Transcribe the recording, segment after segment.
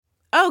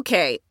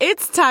Okay,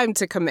 it's time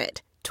to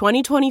commit.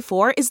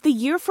 2024 is the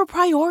year for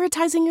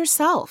prioritizing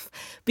yourself.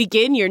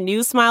 Begin your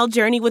new smile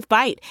journey with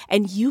Byte,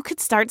 and you could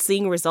start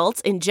seeing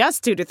results in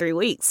just 2 to 3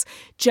 weeks.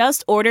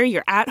 Just order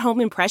your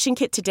at-home impression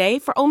kit today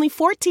for only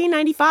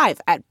 $14.95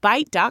 at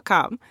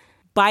Byte.com.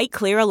 Byte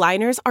Clear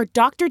aligners are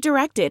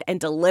doctor-directed and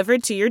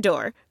delivered to your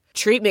door.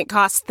 Treatment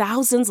costs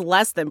thousands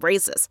less than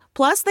braces.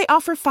 Plus, they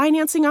offer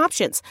financing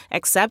options,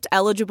 accept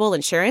eligible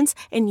insurance,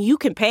 and you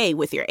can pay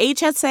with your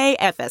HSA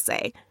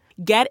FSA.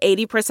 Get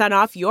 80%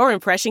 off your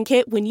impression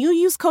kit when you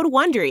use code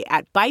WONDERY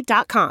at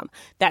Byte.com.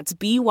 That's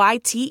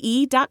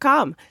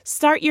BYTE.com.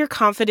 Start your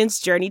confidence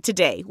journey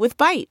today with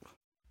Byte.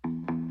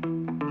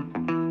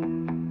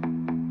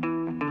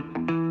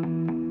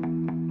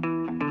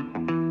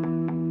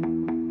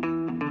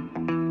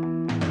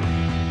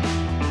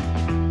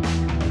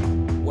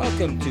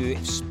 Welcome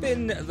to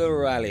Spin the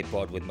Rally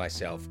Pod with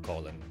myself,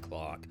 Colin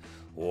Clark.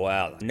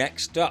 Well,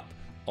 next up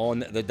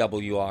on the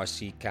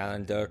WRC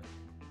calendar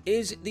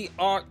is the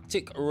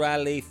Arctic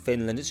Rally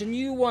Finland. It's a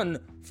new one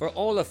for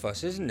all of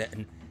us, isn't it?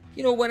 And,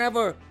 you know,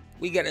 whenever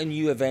we get a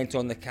new event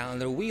on the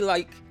calendar, we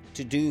like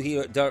to do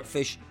here at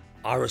Dirtfish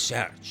our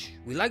research.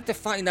 We like to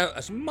find out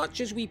as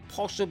much as we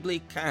possibly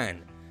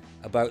can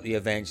about the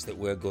events that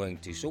we're going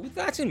to. So with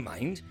that in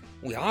mind,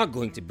 we are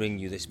going to bring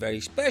you this very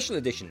special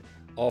edition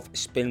of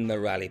Spin the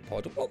Rally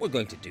Pod. And what we're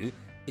going to do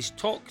is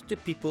talk to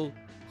people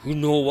who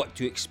know what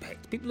to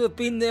expect. People who have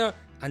been there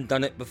and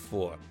done it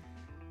before.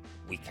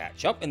 We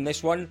catch up in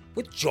this one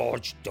with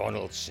George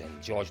Donaldson.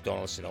 George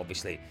Donaldson,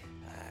 obviously,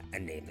 a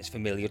name that's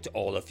familiar to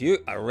all of you,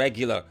 a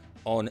regular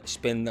on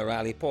Spin the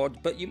Rally Pod,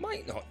 but you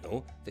might not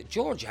know that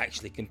George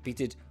actually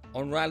competed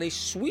on Rally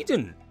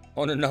Sweden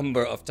on a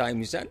number of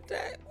times, and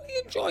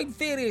we enjoyed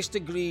various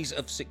degrees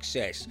of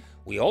success.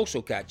 We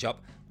also catch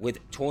up with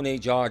Tony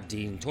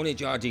Jardine. Tony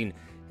Jardine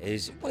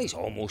is, well, he's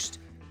almost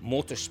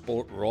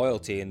motorsport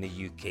royalty in the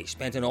UK.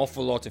 Spent an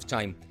awful lot of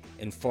time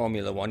in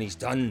Formula One. He's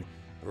done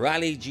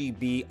Rally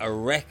GB a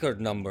record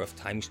number of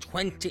times,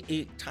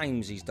 28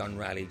 times he's done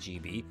Rally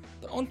GB.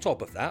 But on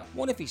top of that,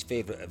 one of his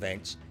favourite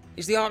events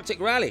is the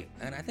Arctic Rally,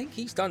 and I think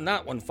he's done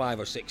that one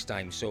 5 or 6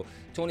 times. So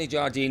Tony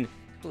Jardine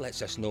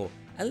lets us know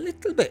a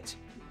little bit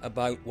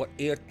about what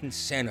Ayrton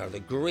Senna,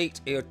 the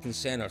great Ayrton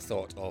Senna,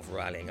 thought of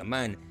rallying, a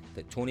man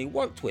that Tony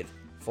worked with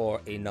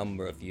for a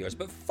number of years.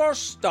 But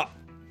first up,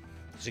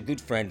 it's a good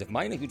friend of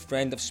mine, a good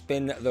friend of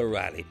Spin the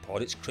Rally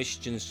Pod. It's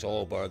Christian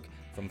Solberg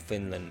from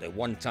Finland, a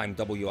one-time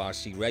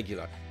WRC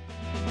regular.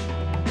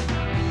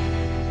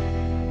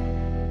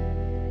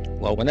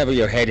 Well, whenever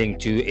you're heading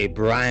to a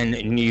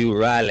brand new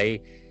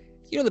rally,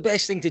 you know, the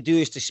best thing to do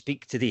is to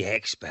speak to the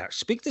expert.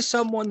 Speak to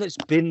someone that's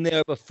been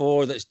there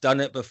before, that's done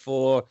it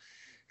before,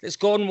 that's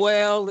gone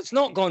well, that's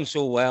not gone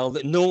so well,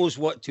 that knows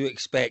what to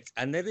expect.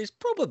 And there is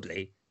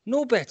probably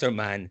no better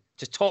man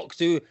to talk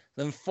to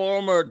than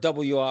former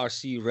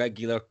WRC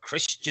regular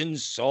Christian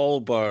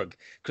Solberg.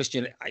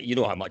 Christian, you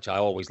know how much I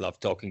always love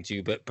talking to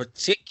you, but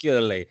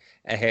particularly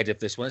ahead of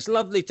this one. It's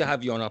lovely to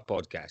have you on our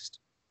podcast.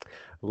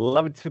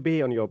 Love to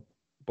be on your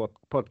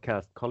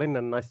podcast, Colin,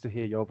 and nice to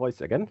hear your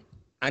voice again.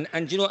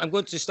 And you know, I'm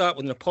going to start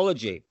with an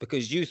apology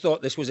because you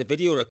thought this was a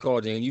video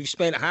recording and you've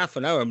spent half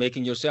an hour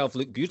making yourself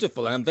look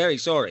beautiful, and I'm very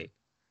sorry.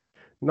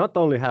 Not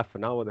only half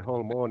an hour, the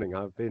whole morning.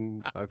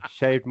 I've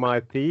shaved my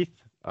teeth.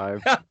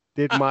 I've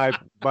did my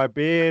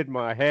beard,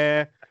 my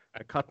hair.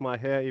 I cut my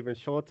hair even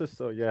shorter.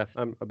 So yeah,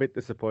 I'm a bit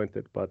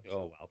disappointed, but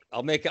oh well,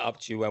 I'll make it up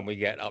to you when we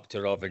get up to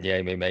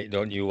Rovaniemi, mate.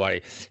 Don't you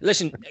worry.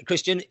 Listen,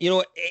 Christian, you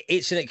know,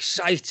 it's an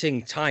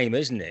exciting time,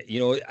 isn't it?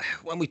 You know,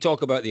 when we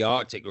talk about the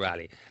Arctic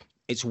Rally,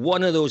 it's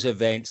one of those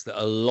events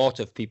that a lot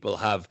of people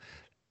have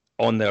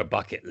on their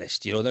bucket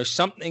list. You know, there's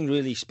something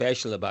really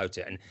special about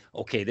it. And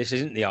okay, this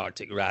isn't the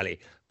Arctic Rally,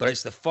 but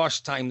it's the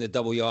first time the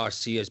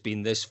WRC has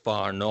been this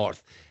far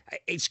north.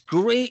 It's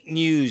great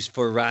news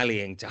for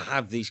rallying to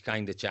have these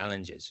kind of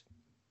challenges.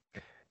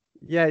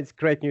 Yeah, it's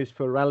great news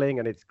for rallying,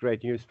 and it's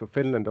great news for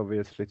Finland,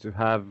 obviously, to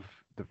have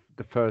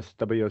the first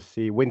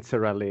WRC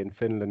winter rally in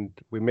Finland.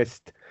 We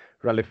missed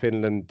Rally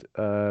Finland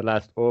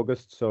last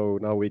August, so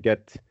now we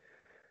get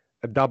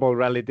a double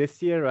rally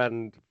this year,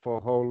 and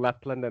for whole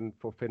Lapland and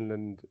for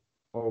Finland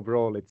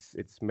overall,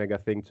 it's mega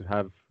thing to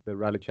have the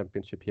rally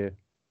championship here.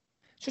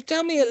 So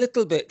tell me a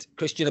little bit,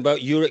 Christian,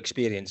 about your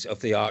experience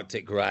of the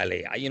Arctic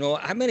Rally. You know,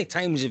 how many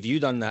times have you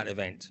done that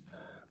event?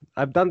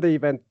 I've done the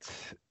event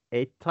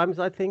 8 times,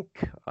 I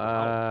think.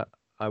 I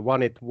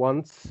won it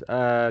once.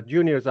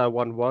 Juniors, I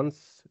won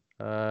once.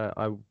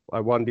 I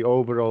won the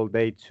overall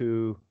day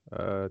 2,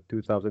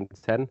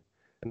 2010,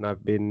 and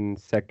I've been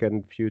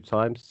second few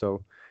times.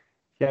 So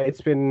yeah,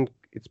 it's been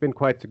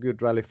quite a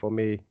good rally for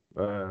me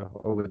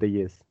over the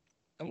years.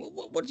 And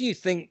what do you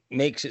think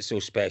makes it so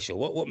special?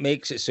 What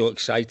makes it so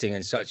exciting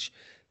and such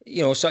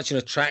an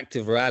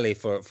attractive rally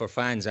for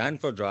fans and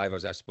for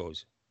drivers, I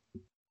suppose?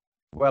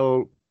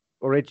 Well,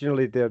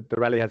 originally the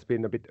rally has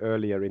been a bit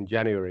earlier in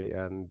January,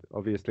 and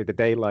obviously the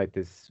daylight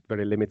is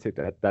very limited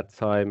at that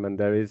time, and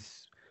there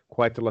is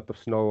quite a lot of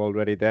snow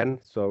already then.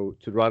 So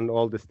to run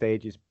all the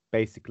stages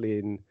basically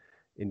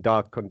in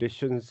dark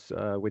conditions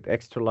with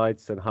extra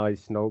lights and high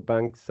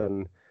snowbanks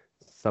and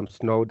some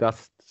snow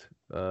dust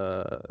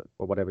or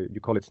whatever you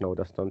call it, snow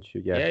dust, don't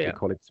you? Yeah.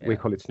 We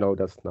call it snow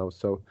dust now.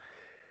 So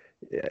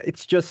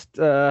it's just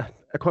a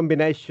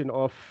combination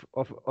of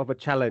a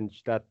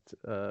challenge that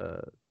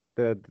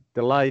the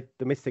light,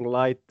 the missing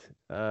light,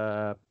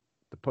 the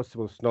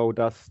possible snow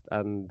dust,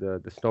 and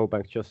the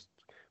snowbank. Just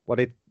what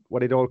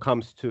it all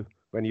comes to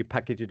when you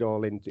package it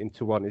all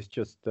into one is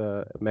just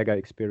a mega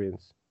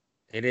experience.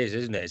 It is,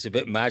 isn't it? It's a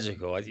bit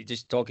magical.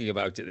 Just talking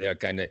about it there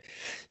kind of,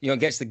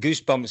 gets the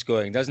goosebumps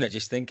going, doesn't it?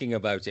 Just thinking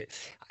about it.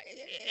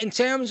 In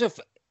terms of,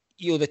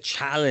 the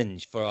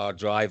challenge for our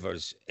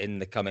drivers in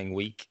the coming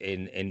week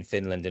in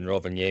Finland, in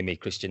Rovaniemi,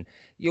 Christian,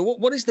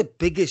 what is the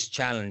biggest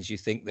challenge you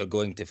think they're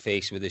going to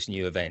face with this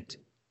new event?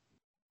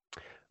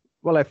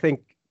 Well, I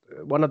think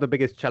one of the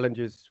biggest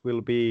challenges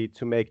will be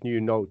to make new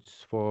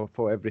notes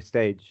for every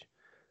stage,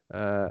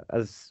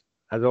 as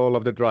all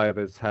of the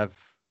drivers have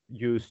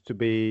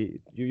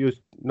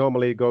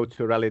normally go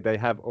to a rally, they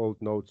have old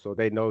notes or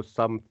they know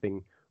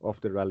something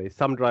of the rally.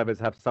 Some drivers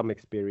have some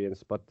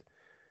experience, but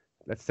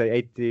let's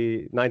say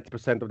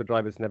 90% of the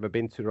drivers never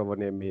been to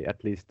Rovaniemi,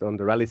 at least on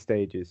the rally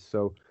stages.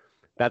 So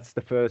that's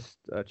the first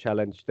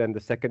challenge. Then the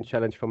second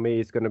challenge for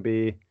me is going to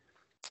be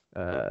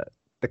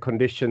the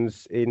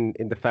conditions in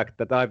the fact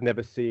that I've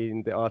never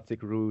seen the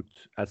Arctic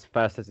route as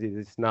fast as it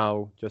is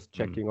now, just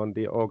checking on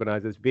the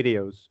organizers'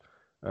 videos.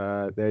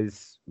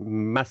 There's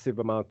massive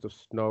amount of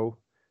snow.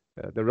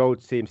 The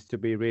road seems to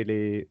be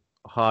really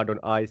hard on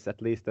ice,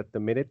 at least at the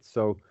minute.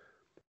 So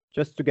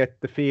just to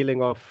get the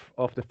feeling of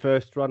the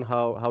first run,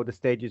 how the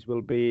stages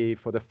will be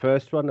for the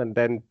first run, and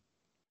then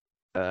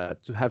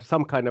to have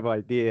some kind of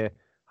idea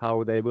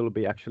how they will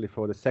be actually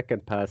for the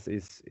second pass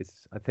is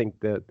I think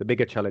the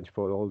bigger challenge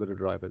for all the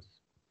drivers.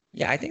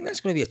 Yeah, I think that's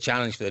going to be a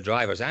challenge for the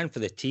drivers and for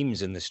the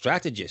teams and the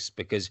strategists,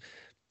 because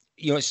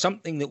it's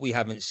something that we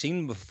haven't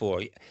seen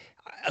before.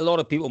 A lot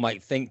of people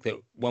might think that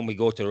when we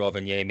go to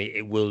Rovaniemi,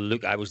 it will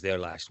look, I was there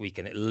last week,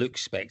 and it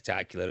looks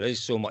spectacular. There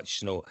is so much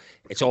snow.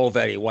 It's all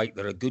very white.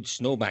 There are good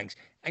snowbanks.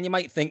 And you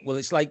might think, well,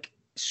 it's like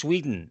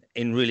Sweden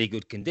in really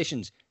good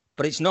conditions,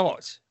 but it's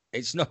not.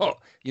 It's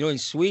not. In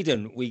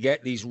Sweden, we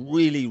get these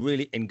really,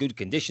 really, in good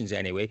conditions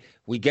anyway,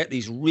 we get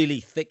these really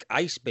thick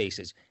ice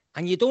bases.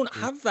 And you don't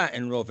have that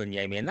in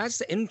Rovaniemi, and that's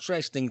the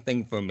interesting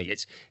thing for me.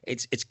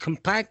 It's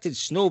compacted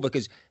snow,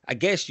 because I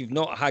guess you've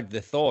not had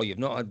the thaw, you've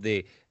not had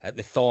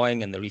the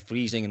thawing and the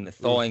refreezing and the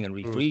thawing and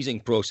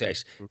refreezing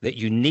process that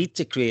you need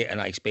to create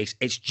an ice base.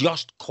 It's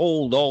just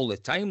cold all the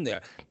time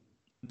there.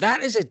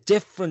 That is a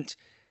different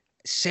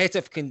set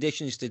of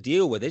conditions to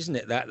deal with, isn't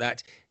it?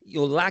 That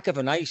your lack of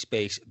an ice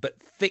base, but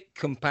thick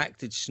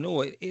compacted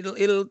snow.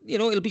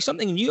 It'll be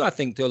something new, I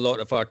think, to a lot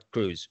of our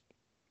crews.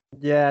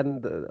 Yeah,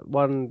 and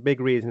one big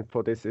reason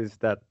for this is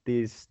that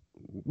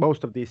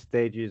most of these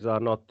stages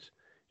are not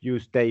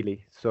used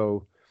daily.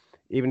 So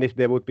even if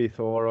there would be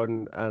thaw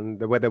and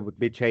the weather would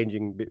be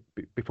changing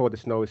before the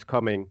snow is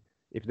coming,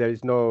 if there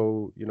is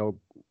no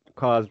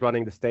cars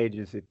running the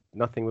stages,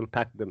 nothing will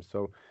pack them.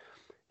 So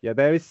yeah,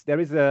 there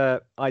is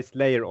a ice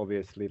layer,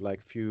 obviously,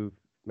 like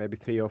maybe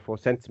 3 or 4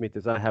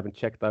 centimeters. I haven't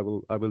checked. I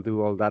will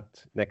do all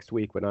that next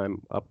week when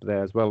I'm up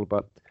there as well.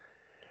 But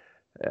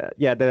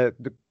yeah,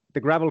 the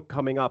gravel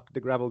coming up,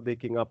 the gravel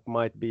digging up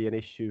might be an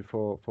issue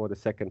for the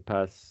second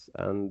pass.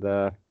 And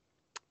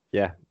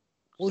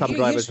some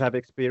drivers have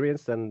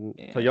experience, and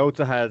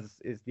Toyota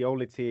is the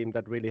only team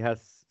that really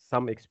has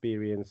some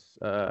experience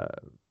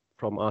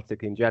from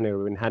Arctic in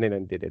January when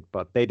Hänninen did it,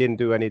 but they didn't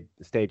do any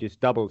stages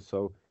double,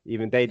 so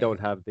even they don't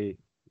have the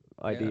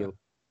ideal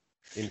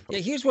info. Yeah,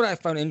 here's what I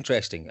found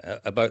interesting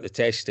about the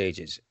test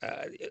stages.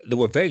 There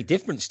were very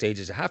different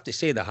stages. I have to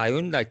say the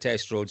Hyundai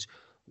test roads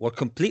were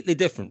completely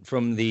different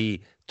from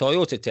the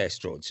Toyota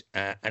test roads.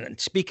 And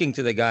speaking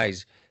to the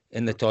guys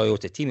in the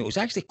Toyota team, it was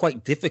actually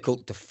quite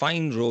difficult to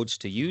find roads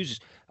to use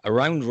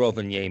around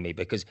Rovaniemi,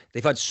 because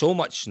they've had so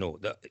much snow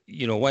that,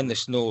 when the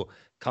snow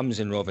comes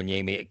in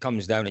Rovaniemi, it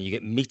comes down and you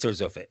get meters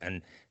of it.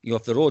 And,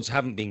 if the roads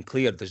haven't been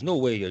cleared, there's no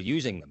way you're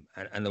using them.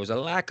 And there was a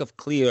lack of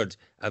cleared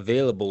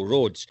available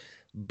roads.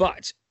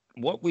 But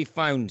what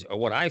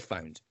I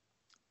found,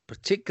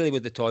 particularly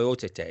with the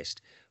Toyota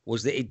test,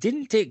 was that it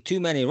didn't take too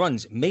many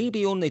runs,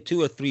 maybe only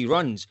 2 or 3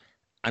 runs.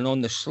 And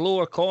on the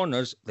slower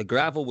corners, the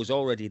gravel was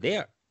already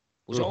there.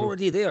 It was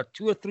already there,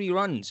 2 or 3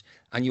 runs.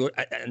 And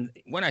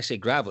when I say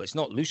gravel, it's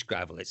not loose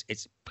gravel.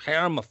 It's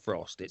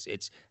permafrost.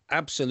 It's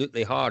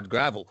absolutely hard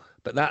gravel.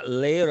 But that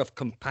layer of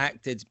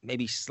compacted,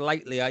 maybe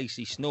slightly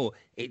icy snow,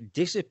 it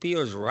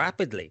disappears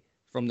rapidly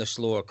from the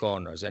slower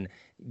corners. And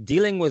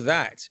dealing with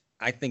that,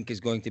 I think,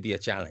 is going to be a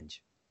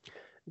challenge.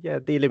 Yeah,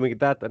 dealing with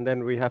that, and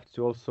then we have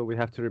to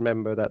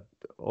remember that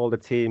all the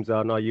teams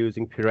are now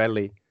using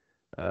Pirelli.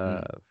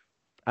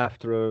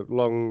 After a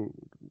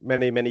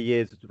many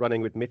years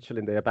running with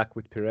Michelin, they are back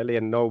with Pirelli,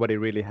 and nobody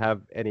really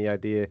have any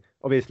idea.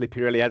 Obviously,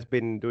 Pirelli has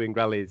been doing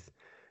rallies.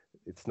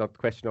 It's not a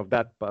question of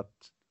that, but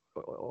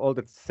all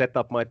the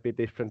setup might be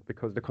different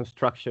because the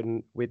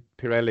construction with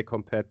Pirelli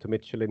compared to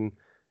Michelin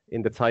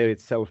in the tire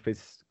itself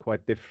is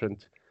quite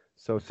different.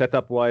 So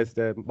setup-wise,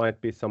 there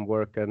might be some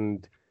work.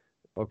 And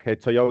okay,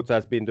 Toyota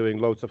has been doing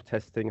loads of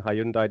testing.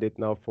 Hyundai did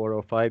now 4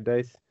 or 5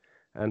 days.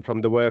 And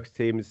from the works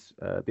teams,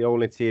 the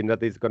only team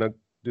that is going to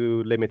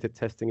do limited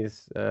testing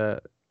is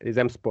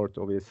M Sport,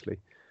 obviously.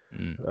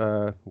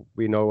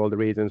 We know all the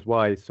reasons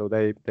why, so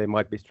they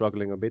might be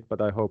struggling a bit, but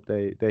I hope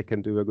they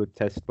can do a good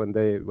test when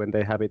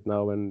they have it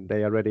now and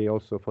they are ready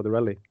also for the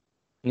rally.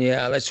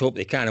 Yeah, let's hope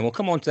they can. And we'll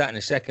come on to that in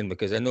a second,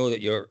 because I know that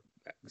you're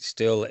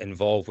still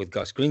involved with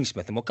Gus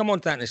Greensmith, and we'll come on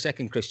to that in a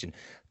second, Christian.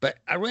 But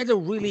I read a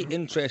really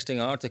interesting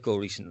article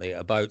recently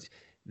about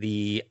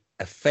the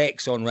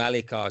effects on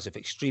rally cars of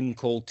extreme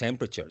cold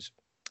temperatures.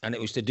 And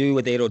it was to do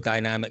with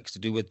aerodynamics, to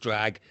do with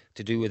drag,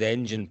 to do with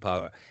engine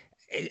power.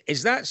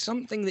 Is that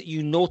something that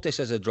you notice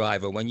as a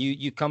driver when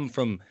you come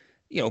from,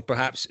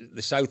 perhaps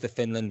the south of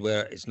Finland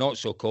where it's not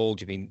so cold,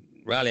 you've been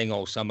rallying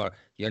all summer,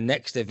 your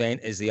next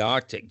event is the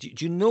Arctic. Do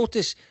you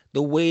notice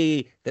the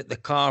way that the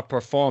car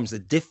performs, the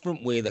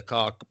different way the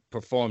car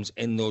performs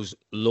in those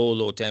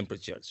low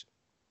temperatures?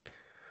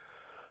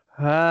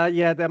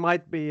 Yeah, there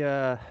might be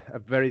a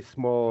very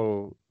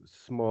small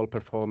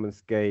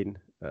performance gain.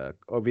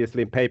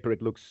 Obviously, in paper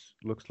it looks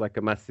like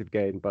a massive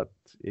gain, but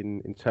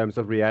in terms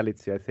of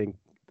reality, I think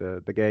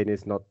the gain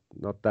is not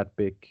that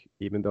big,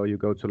 even though you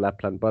go to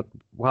Lapland. But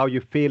how you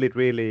feel it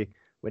really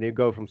when you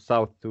go from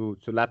south to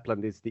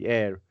Lapland is the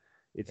air.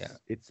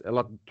 It's a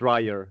lot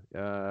drier.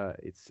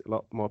 It's a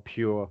lot more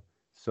pure.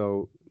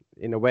 So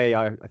in a way,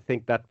 I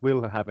think that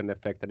will have an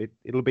effect, and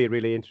it'll be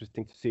really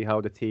interesting to see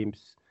how the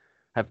teams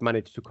have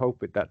managed to cope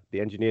with that. The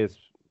engineers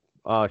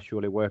are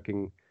surely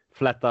working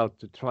flat out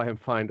to try and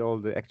find all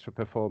the extra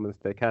performance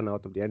they can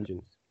out of the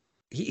engines.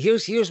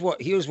 Here's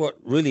what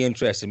really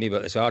interested me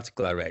about this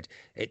article I read.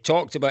 It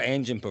talked about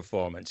engine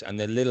performance and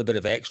the little bit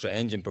of extra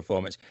engine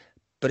performance,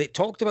 but it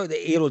talked about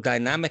the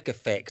aerodynamic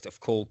effect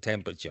of cold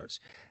temperatures.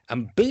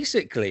 And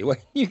basically, when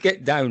you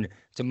get down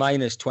to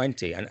minus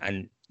 20,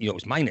 and it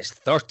was minus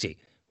 30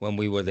 when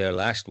we were there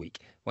last week,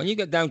 when you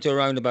get down to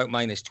around about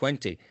minus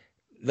 20,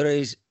 there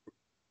is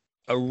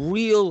a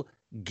real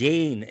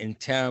gain in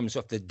terms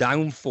of the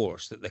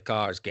downforce that the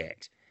cars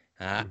get.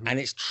 And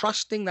it's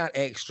trusting that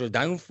extra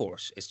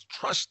downforce. It's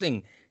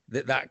trusting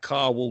that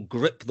car will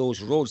grip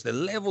those roads, the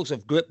levels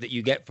of grip that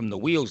you get from the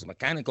wheels, the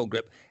mechanical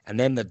grip, and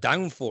then the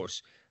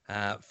downforce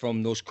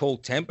from those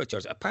cold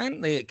temperatures.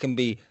 Apparently, it can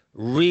be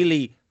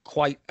really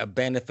quite a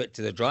benefit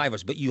to the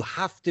drivers, but you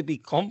have to be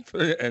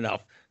confident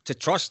enough to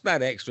trust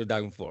that extra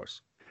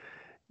downforce.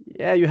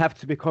 Yeah, you have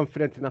to be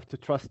confident enough to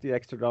trust the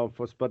extra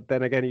downforce, but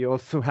then again, you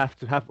also have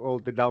to have all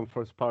the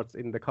downforce parts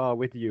in the car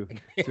with you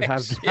to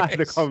have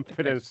the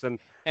confidence. And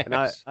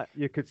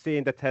you could see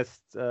in the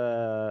tests,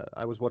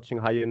 I was watching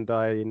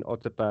Hyundai in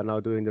Otepää now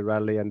doing the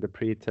rally and the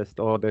pre-test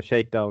or the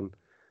shakedown,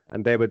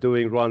 and they were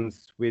doing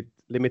runs with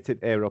limited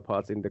aero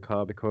parts in the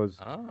car because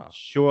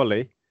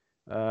surely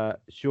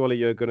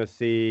you're going to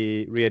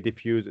see rear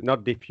diffusers,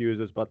 not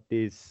diffusers, but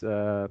these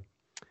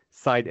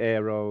side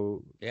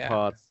aero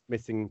parts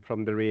missing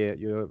from the rear.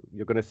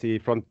 You're going to see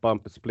front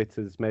bumper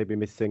splitters maybe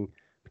missing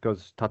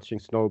because touching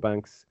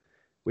snowbanks,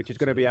 which is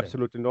going to be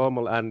absolutely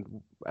normal. And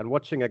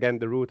watching again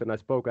the route, and I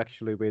spoke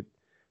actually with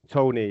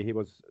Tony. He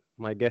was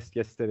my guest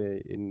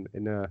yesterday in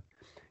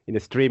a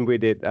stream we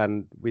did,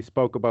 and we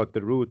spoke about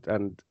the route.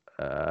 And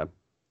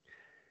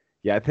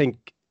I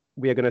think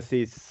we are going to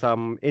see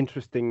some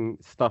interesting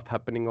stuff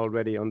happening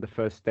already on the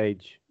first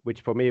stage,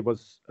 which for me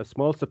was a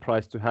small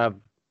surprise to have.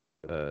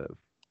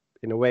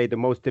 In a way, the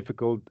most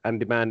difficult and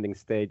demanding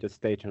stage is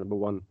stage number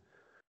 1.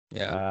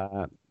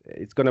 Yeah,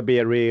 it's going to be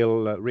a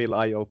real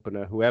eye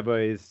opener. Whoever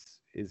is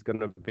going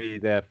to be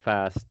there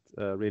fast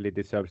really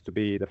deserves to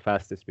be the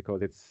fastest,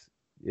 because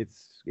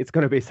it's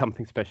going to be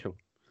something special.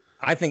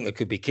 I think there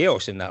could be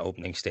chaos in that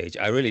opening stage.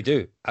 I really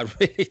do.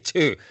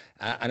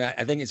 And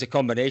I think it's a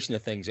combination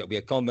of things. It'll be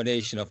a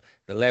combination of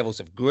the levels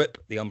of grip,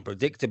 the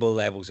unpredictable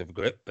levels of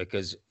grip,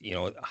 because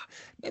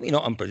maybe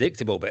not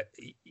unpredictable, but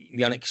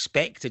the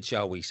unexpected,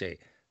 shall we say,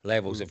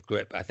 levels of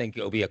grip. I think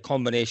it'll be a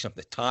combination of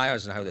the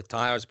tires and how the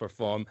tires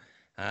perform,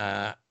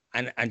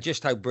 and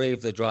just how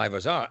brave the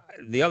drivers are.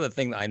 The other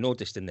thing that I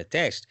noticed in the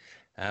test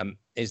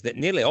is that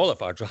nearly all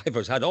of our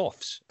drivers had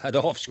offs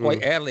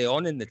quite early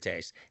on in the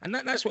test, and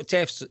that's what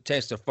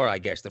tests are for, I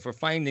guess. They're for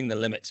finding the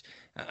limits.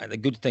 The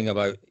good thing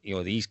about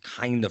these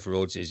kind of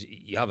roads is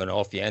you have an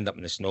off, you end up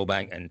in the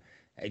snowbank, and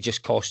it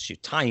just costs you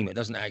time. It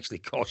doesn't actually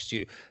cost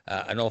you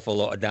an awful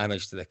lot of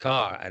damage to the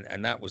car,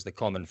 and that was the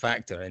common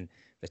factor in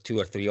the 2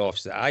 or 3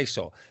 offs that I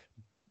saw.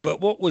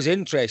 But what was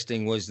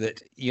interesting was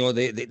that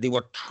they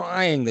were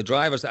trying, the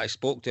drivers that I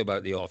spoke to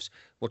about the offs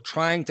were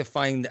trying to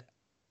find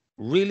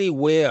really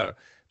where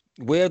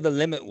the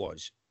limit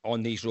was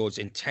on these roads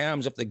in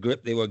terms of the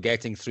grip they were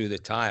getting through the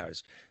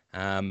tires.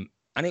 And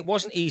it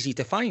wasn't easy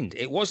to find.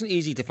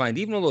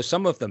 Even although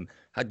some of them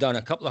had done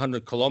a couple of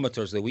 100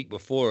 kilometers the week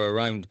before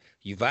around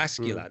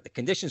Jyväskylä. The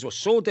conditions were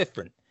so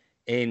different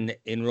in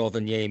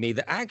Rovaniemi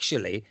that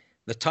actually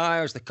the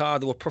tires, the car,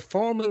 they were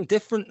performing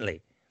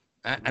differently.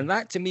 And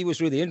that to me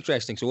was really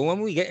interesting. So when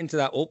we get into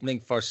that opening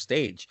first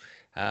stage,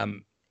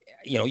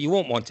 you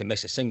won't want to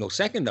miss a single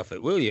second of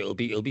it, will you?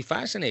 It'll be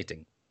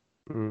fascinating.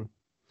 Mm.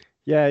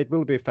 Yeah, it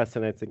will be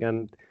fascinating.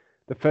 And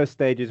the first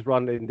stage is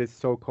run in this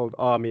so-called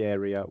army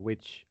area,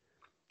 which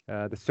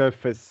the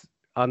surface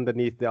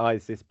underneath the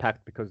ice is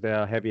packed because there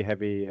are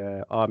heavy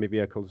army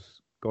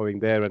vehicles going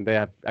there, and they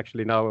have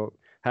actually now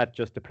had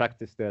just a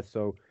practice there.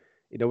 So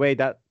in a way,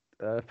 that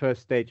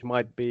first stage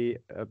might be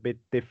a bit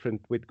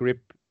different with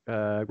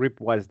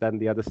grip-wise than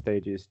the other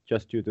stages,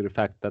 just due to the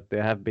fact that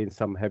there have been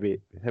some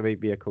heavy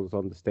vehicles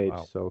on the stage.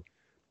 Wow. So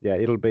yeah,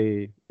 it'll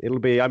be.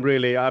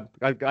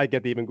 I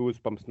get even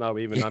goosebumps now.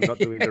 Even I'm not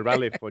doing the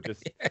rally for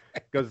just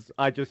because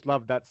I just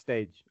love that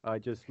stage. I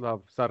just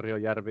love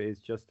Sarjojärvi.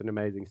 It's just an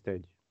amazing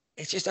stage.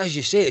 It's just, as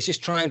you say, it's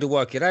just trying to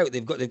work it out.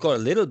 They've got a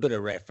little bit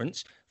of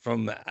reference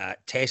from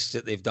tests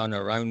that they've done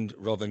around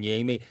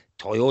Rovaniemi,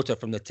 Toyota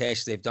from the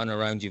tests they've done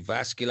around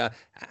Jyväskylä,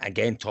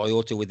 again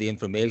Toyota with the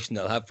information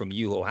they'll have from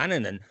Juho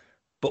Hänninen.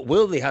 But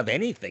will they have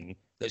anything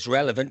that's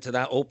relevant to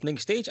that opening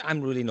stage?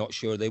 I'm really not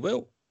sure they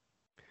will.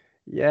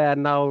 Yeah,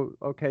 now,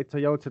 okay,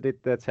 Toyota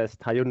did their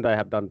test, Hyundai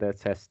have done their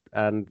test,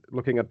 and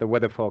looking at the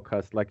weather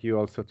forecast, like you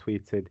also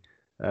tweeted,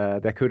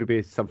 there could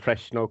be some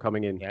fresh snow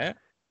coming in. Yeah.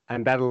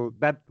 And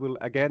that will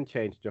again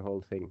change the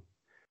whole thing.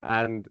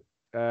 And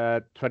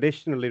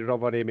traditionally,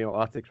 Rovaniemi or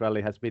Arctic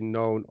Rally has been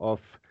known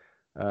of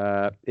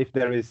if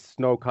there is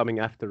snow coming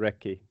after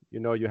recce,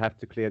 you have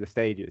to clear the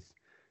stages.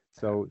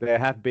 So there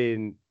have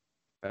been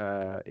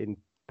in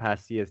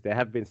past years, there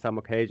have been some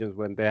occasions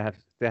when there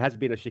has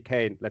been a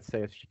chicane, let's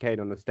say a chicane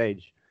on the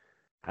stage,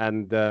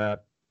 and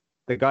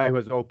the guy who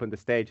has opened the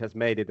stage has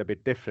made it a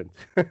bit different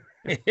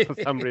for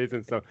some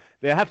reason. So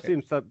there have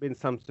been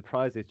some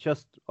surprises,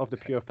 just of the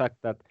pure fact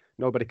that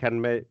nobody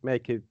can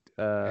make it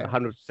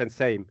 100%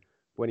 same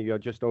when you are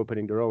just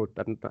opening the road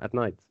at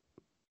night.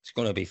 It's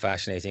going to be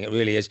fascinating. It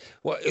really is.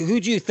 Who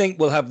do you think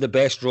will have the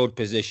best road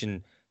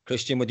position,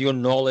 Christian, with your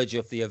knowledge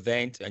of the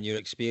event and your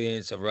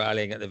experience of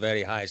rallying at the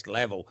very highest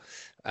level?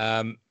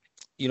 I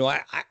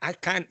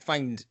can't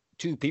find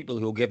two people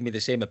who will give me the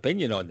same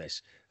opinion on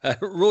this.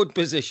 Road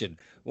position.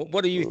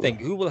 What do you think?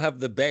 Who will have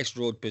the best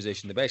road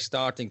position, the best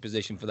starting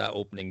position for that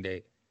opening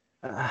day?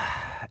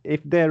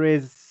 If there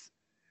is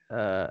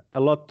a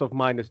lot of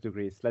minus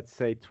degrees, let's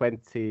say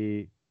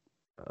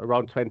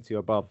around 20 or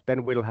above,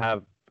 then we'll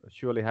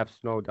surely have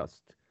snow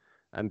dust.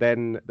 And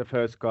then the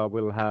first car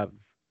will have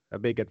a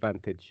big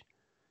advantage.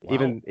 Wow.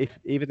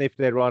 Even if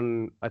they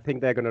run, I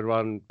think they're going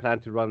to plan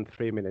to run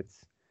 3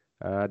 minutes.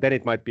 Then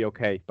it might be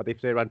okay. But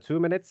if they run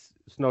 2 minutes,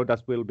 snow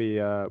dust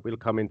will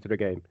come into the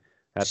game.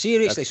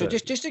 Seriously, so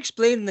just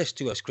explain this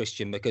to us,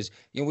 Christian, because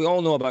we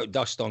all know about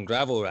dust on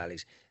gravel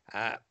rallies.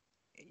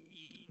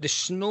 The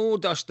snow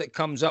dust that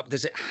comes up,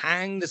 does it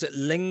hang? Does it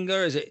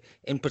linger? Is it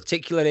in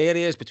particular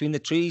areas between the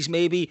trees?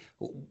 Maybe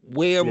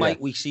where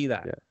might we see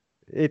that?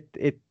 Yeah.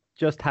 It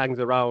just hangs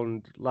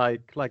around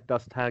like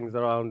dust hangs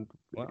around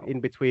in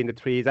between the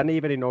trees, and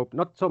even in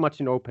not so much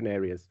in open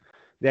areas.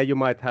 There you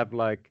might have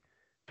like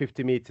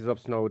 50 meters of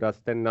snow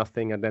dust, then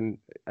nothing, and then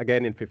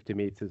again in 50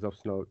 meters of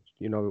snow,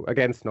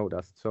 again snow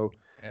dust. So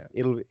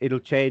it'll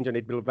change and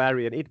it will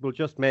vary, and it will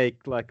just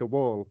make like a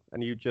wall,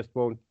 and you just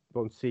won't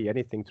see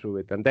anything through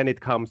it. And then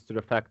it comes to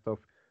the fact of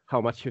how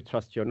much you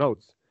trust your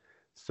notes.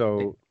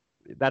 So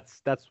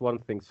that's one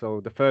thing. So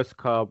the first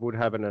car would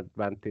have an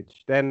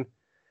advantage. Then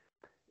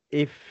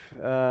if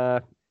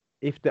the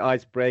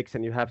ice breaks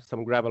and you have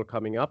some gravel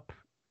coming up,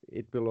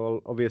 it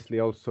will obviously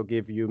also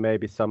give you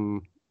maybe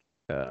some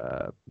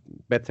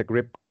better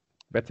grip,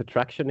 better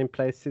traction in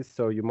places.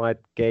 So you might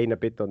gain a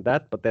bit on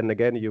that, but then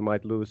again, you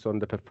might lose on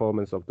the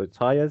performance of the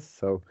tires.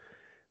 So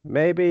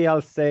maybe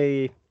I'll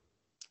say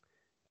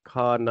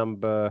car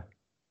number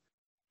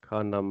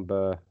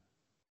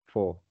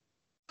 4.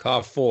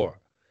 Car 4.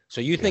 So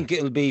you think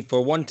it'll be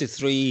for 1 to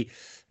 3,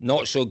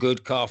 not so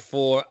good car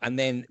 4, and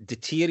then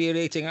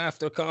deteriorating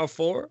after car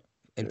 4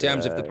 in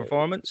terms of the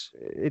performance?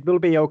 It will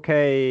be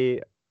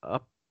okay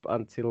up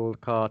until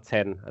car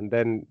 10, and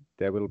then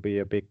there will be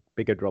a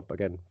bigger drop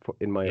again,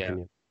 in my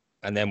opinion.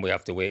 And then we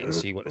have to wait and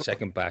see what the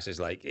second pass is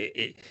like.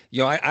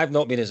 I've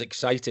not been as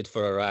excited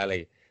for a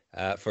rally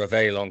for a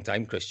very long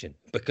time, Christian,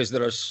 because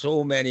there are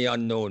so many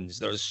unknowns.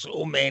 There are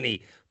so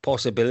many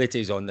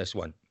possibilities on this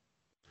one.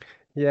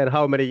 Yeah, and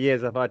how many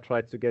years have I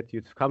tried to get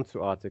you to come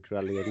to Arctic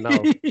Rally, and now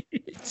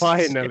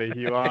finally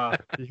you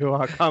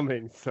are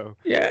coming. So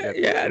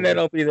and then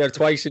I'll be there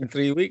twice in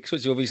 3 weeks,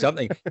 which will be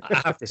something.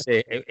 I have to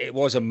say, it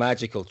was a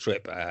magical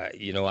trip.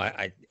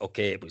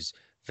 It was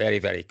very,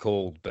 very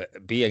cold,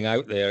 but being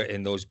out there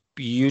in those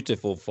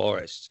beautiful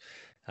forests,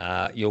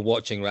 you're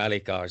watching rally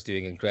cars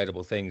doing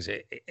incredible things.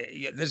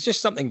 There's just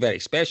something very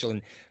special,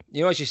 and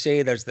as you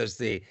say, there's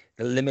the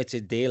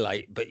limited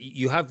daylight, but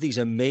you have these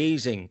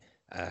amazing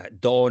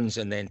dawns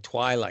and then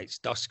twilights,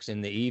 dusks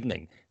in the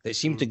evening that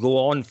seem to go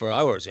on for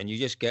hours, and you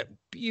just get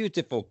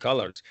beautiful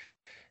colors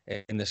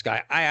in the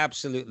sky. I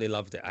absolutely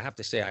loved it. I have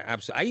to say,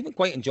 I even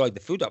quite enjoyed the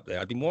food up there.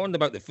 I'd been warned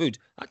about the food.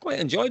 I quite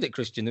enjoyed it,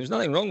 Christian. There was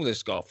nothing wrong with the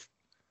scoff.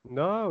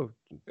 No,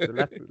 the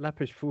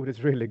Lappish food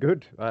is really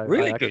good.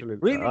 Really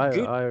good, really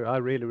good. I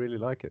really, really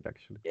like it,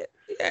 actually. Yeah,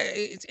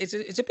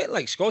 it's a bit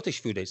like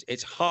Scottish food.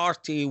 It's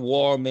hearty,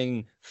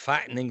 warming,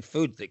 fattening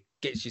food that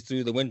gets you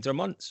through the winter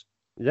months.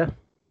 Yeah,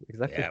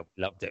 exactly. Yeah,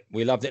 we loved it.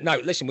 We loved it. Now,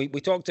 listen, we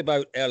talked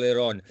about earlier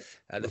on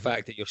the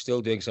fact that you're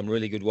still doing some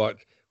really good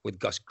work with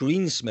Gus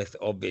Greensmith,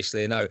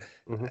 obviously. Now,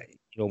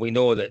 we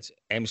know that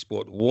M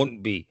Sport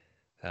won't be,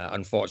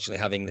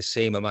 unfortunately, having the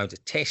same amount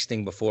of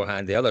testing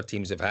beforehand the other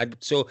teams have had.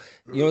 So,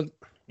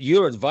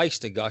 your advice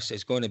to Gus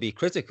is going to be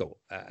critical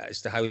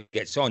as to how he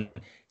gets on.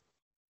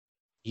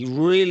 He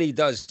really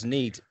does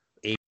need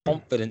a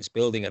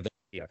confidence-building event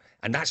here,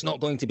 and that's not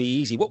going to be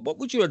easy. What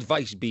would your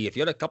advice be if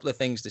you had a couple of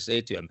things to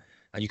say to him,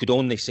 and you could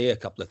only say a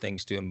couple of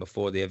things to him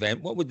before the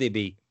event? What would they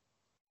be?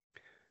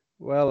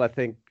 Well, I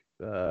think,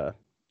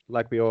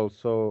 like we all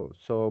saw,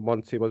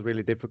 Monty was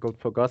really difficult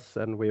for Gus,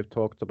 and we've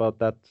talked about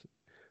that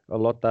a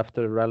lot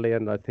after the rally,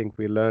 and I think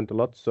we learned a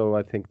lot. So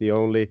I think the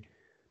only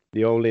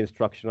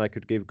instruction I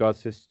could give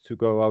Gus is to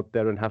go out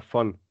there and have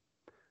fun.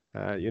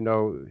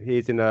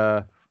 He's in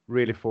a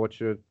really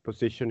fortunate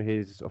position.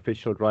 He's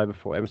official driver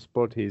for M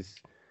Sport.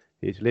 He's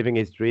living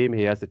his dream.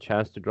 He has a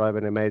chance to drive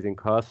an amazing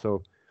car.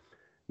 So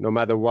no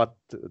matter what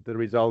the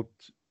result,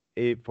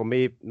 for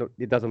me,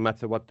 it doesn't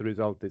matter what the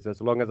result is. As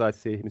long as I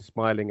see him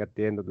smiling at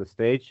the end of the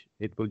stage,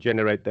 it will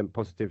generate them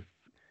positive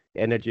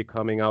energy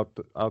coming out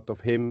of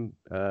him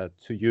to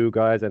you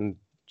guys and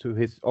to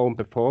his own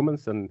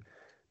performance. And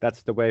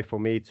that's the way for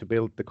me to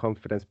build the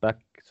confidence back.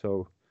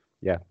 So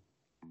yeah,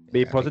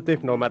 be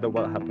positive no matter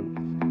what happens.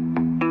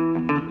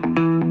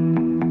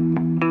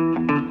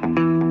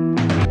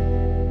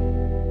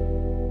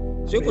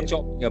 So if we're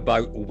talking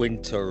about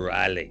winter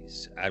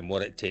rallies and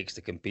what it takes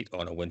to compete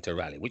on a winter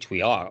rally, which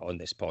we are on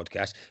this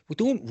podcast, we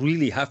don't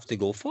really have to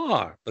go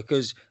far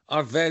because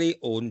our very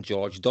own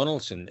George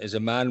Donaldson is a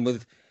man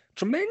with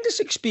tremendous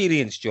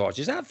experience, George.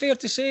 Is that fair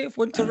to say, of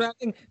winter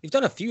rallying? You've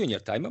done a few in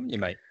your time, haven't you,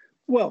 mate?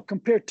 Well,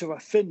 compared to a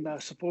Finn, I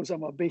suppose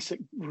I'm a basic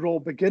raw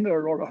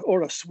beginner,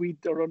 or a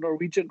Swede or a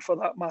Norwegian for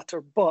that matter.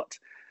 But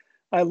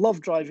I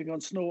love driving on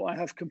snow. I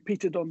have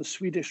competed on the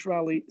Swedish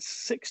rally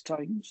 6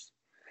 times.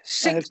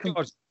 Six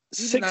times?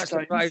 That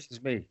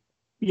surprises me.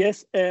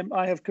 Yes,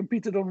 I have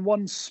competed on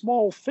one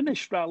small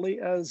Finnish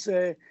rally as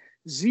a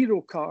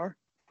zero car,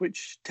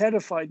 which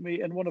terrified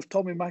me, in one of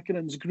Tommy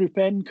Mäkinen's Group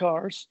N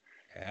cars,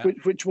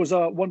 which was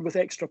a one with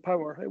extra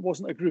power. It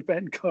wasn't a Group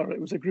N car; it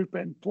was a Group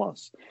N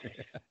plus.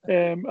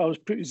 I was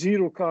put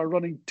zero car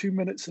running 2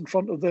 minutes in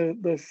front of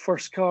the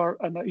first car,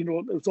 and it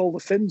was all the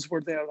Finns were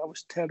there. I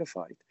was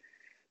terrified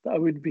that I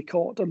would be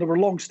caught. And there were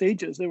long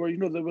stages. They were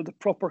the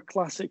proper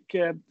classic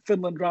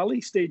Finland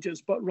rally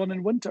stages, but run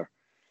in winter.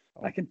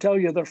 Oh. I can tell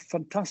you they're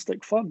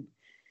fantastic fun.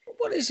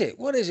 What is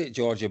it,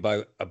 George,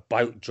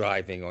 about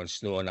driving on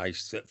snow and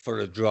ice that for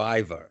a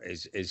driver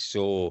is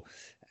so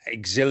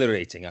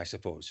exhilarating, I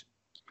suppose?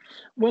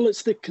 Well,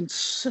 it's the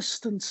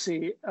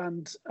consistency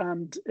and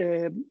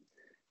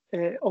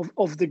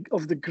of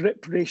the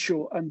grip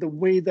ratio and the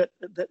way that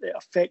it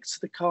affects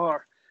the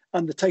car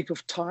and the type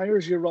of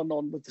tires you run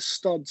on with the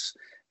studs.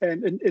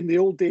 And in the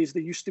old days, they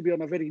used to be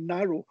on a very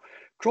narrow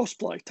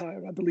cross-ply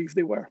tire, I believe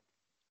they were.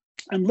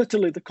 And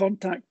literally the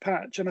contact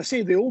patch, and I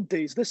say the old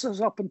days, this is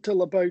up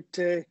until about,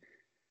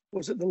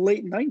 was it the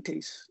late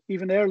 90s,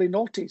 even early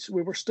noughties,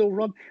 we were still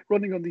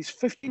running on these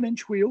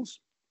 15-inch wheels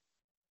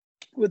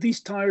with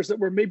these tires that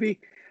were maybe,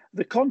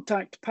 the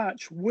contact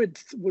patch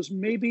width was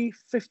maybe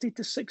 50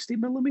 to 60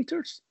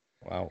 millimeters.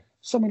 Wow.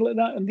 Something like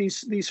that. And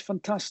these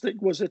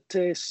fantastic, was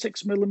it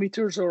 6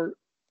 millimeters or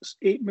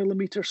 8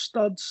 millimeter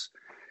studs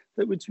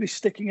that would be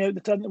sticking out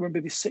the tire? There were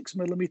maybe 6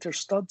 millimeter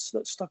studs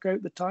that stuck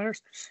out the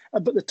tires,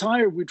 but the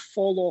tire would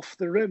fall off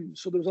the rim.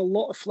 So there was a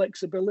lot of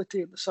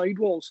flexibility in the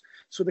sidewalls.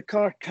 So the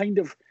car kind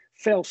of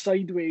fell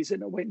sideways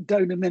and it went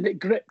down and then it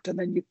gripped and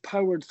then you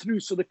powered through.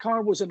 So the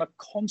car was in a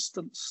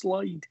constant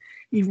slide,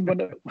 even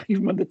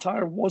when the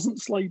tire wasn't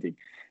sliding.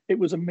 It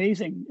was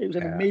amazing. It was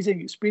an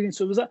amazing experience.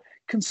 So there was that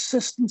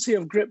consistency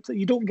of grip that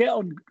you don't get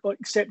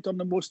except on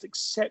the most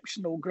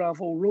exceptional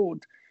gravel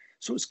road.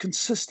 So it's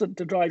consistent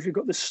to drive. You've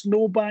got the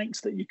snow banks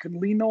that you can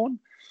lean on.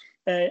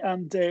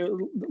 And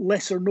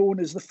lesser known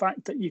is the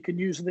fact that you can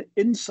use the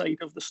inside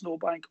of the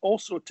snowbank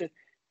also to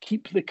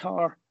keep the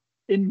car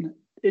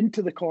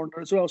into the corner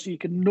as well. So you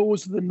can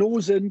nose the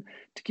nose in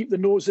to keep the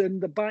nose in,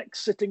 the back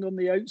sitting on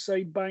the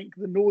outside bank,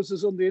 the nose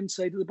is on the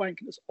inside of the bank,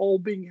 and it's all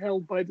being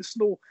held by the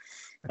snow.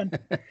 And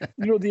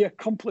the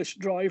accomplished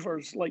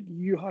drivers like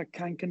Juha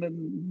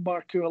Kankinen,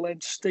 Marco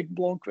Allen, Stig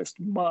Blomqvist,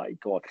 my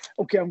God.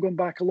 Okay, I'm going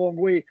back a long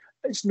way.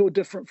 It's no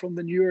different from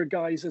the newer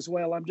guys as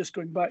well. I'm just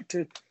going back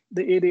to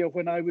the area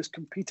when I was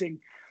competing,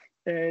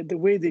 the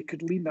way they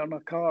could lean on a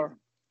car.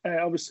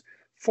 I was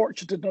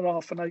fortunate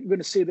enough, and I'm going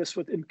to say this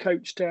in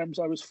couch terms,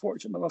 I was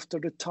fortunate enough to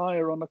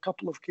retire on a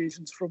couple of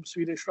occasions from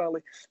Swedish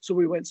Rally. So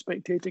we went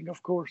spectating,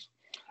 of course.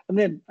 And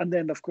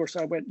then of course,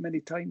 I went many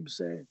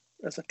times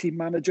as a team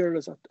manager,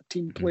 as a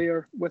team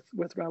player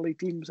with rally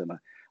teams. And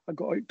I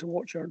got out to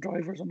watch our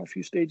drivers on a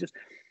few stages.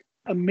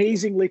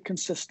 amazingly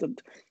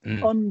consistent,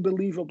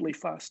 unbelievably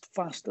fast,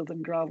 faster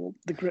than gravel.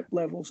 The grip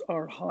levels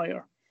are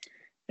higher.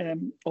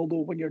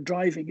 Although when you're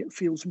driving, it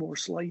feels more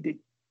slidey.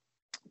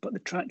 But the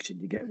traction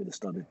you get with the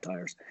studded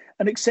tyres.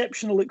 An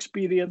exceptional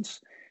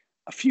experience,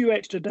 a few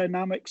extra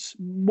dynamics.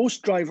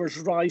 Most drivers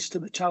rise to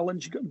the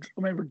challenge. I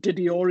remember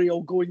Didi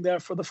Oriol going there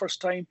for the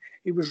first time.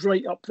 He was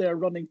right up there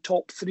running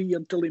top 3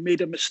 until he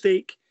made a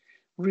mistake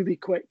really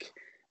quick.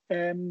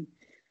 I'm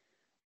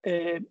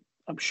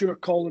sure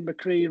Colin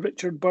McRae,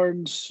 Richard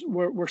Burns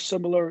were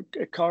similar.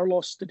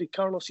 Carlos, did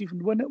Carlos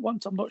even win it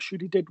once? I'm not sure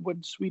he did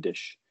win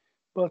Swedish.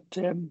 But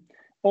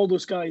all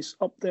those guys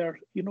up there,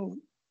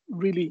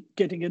 really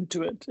getting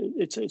into it.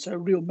 It's a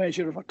real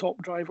measure of a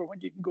top driver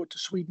when you can go to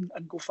Sweden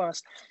and go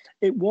fast.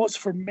 It was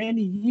for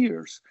many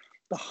years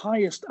the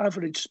highest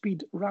average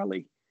speed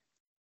rally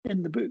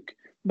in the book.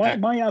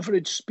 My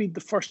average speed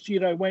the first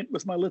year I went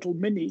with my little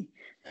Mini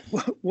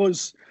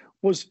was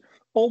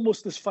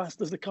almost as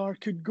fast as the car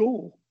could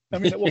go. I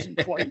mean, it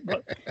wasn't quite,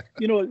 but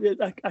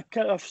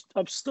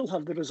I still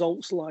have the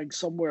results lying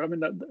somewhere. I mean,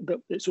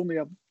 that it's only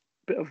a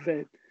bit of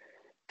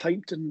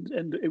typed and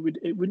it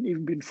wouldn't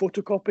even been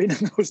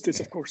photocopying in those days.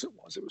 Of course it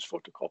was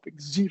photocopying,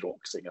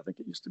 Xeroxing, I think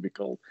it used to be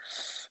called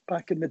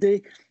back in the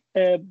day.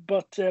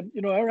 But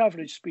our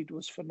average speed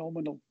was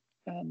phenomenal.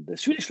 And the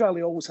Swedish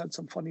Rally always had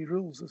some funny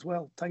rules as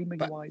well,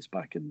 timing-wise,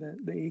 back in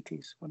the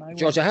 80s when I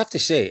George, I have to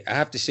say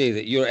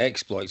that your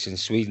exploits in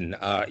Sweden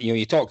are,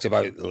 you talked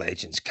about the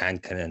legends,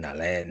 Kankan and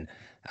Alain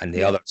and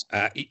the others.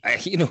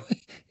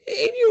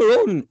 In your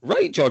own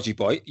right, Georgie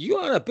boy, you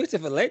are a bit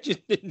of a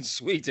legend in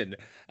Sweden.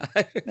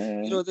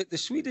 The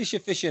Swedish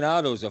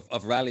aficionados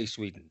of Rally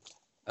Sweden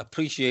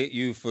appreciate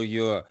you for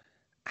your,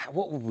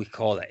 what would we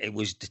call it? It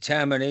was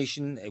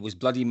determination. It was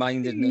bloody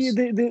mindedness.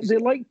 Yeah, they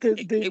liked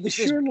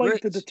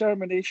the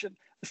determination.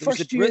 The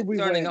first year we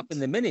turning up in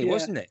the Mini,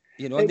 wasn't it?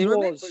 And they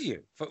remember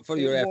you for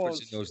your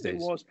efforts in those days. It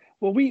was.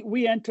 Well,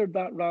 we entered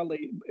that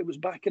rally. It was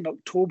back in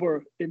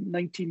October in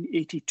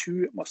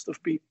 1982. It must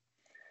have been,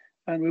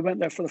 and we went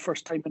there for the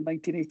first time in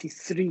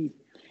 1983,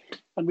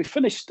 and we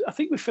finished. I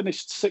think we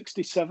finished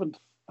 67th.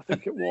 I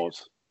think it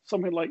was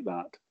something like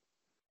that.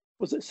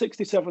 Was it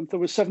 67th? There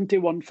was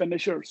 71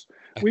 finishers.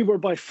 We were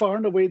by far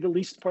and away the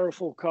least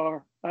powerful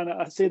car. And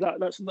I say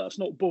that's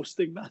not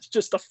boasting. That's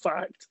just a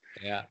fact.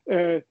 Yeah.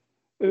 There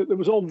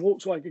was all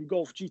Volkswagen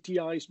Golf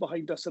GTIs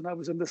behind us. And I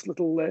was in this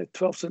little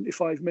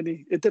 1275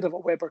 Mini. It did have a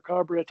Weber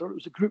carburetor. It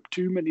was a Group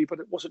 2 Mini, but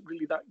it wasn't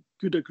really that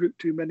good a Group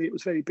 2 Mini. It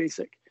was very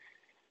basic.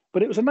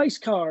 But it was a nice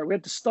car. We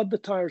had to stud the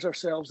tyres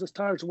ourselves. The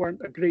tyres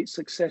weren't a great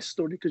success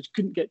story because you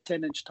couldn't get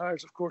 10-inch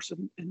tyres, of course,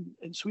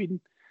 in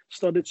Sweden,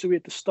 studded. So we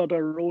had to stud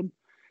our own.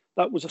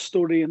 That was a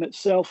story in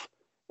itself,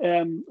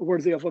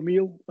 worthy of a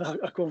meal,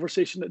 a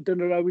conversation at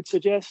dinner, I would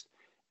suggest.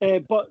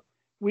 But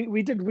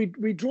we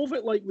drove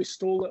it like we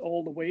stole it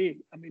all the way.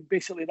 I mean,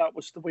 basically that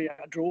was the way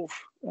I drove,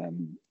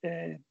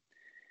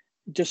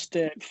 just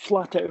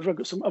flat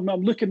out. I'm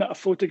looking at a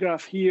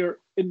photograph here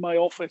in my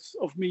office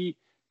of me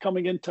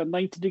coming into a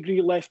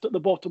 90-degree left at the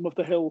bottom of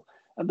the hill,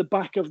 and the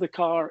back of the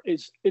car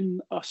is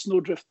in a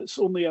snowdrift that's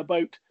only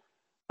about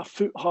a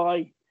foot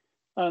high,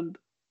 and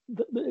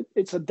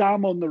it's a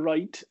dam on the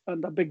right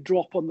and a big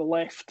drop on the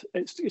left.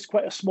 It's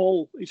quite a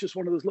small. It's just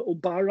one of those little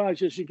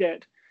barrages you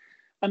get,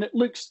 and it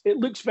looks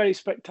very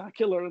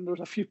spectacular. And there's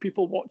a few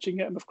people watching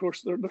it, and of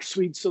course they're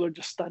Swedes, so they're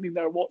just standing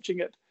there watching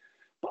it.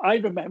 But I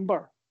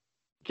remember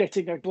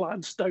getting a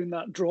glance down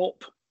that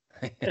drop,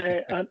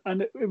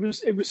 and it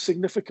was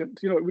significant.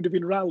 It would have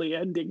been rally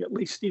ending at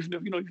least, even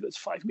if if it's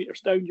 5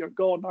 meters down, you're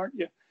gone, aren't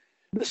you?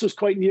 This was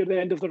quite near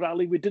the end of the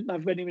rally. We didn't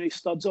have many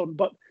studs on,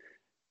 but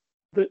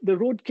the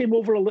road came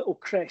over a little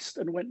crest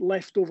and went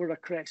left over a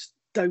crest,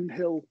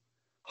 downhill,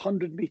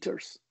 100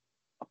 meters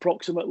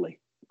approximately.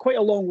 Quite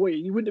a long way.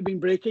 You wouldn't have been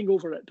braking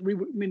over it.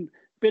 Bearing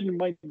in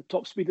mind the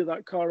top speed of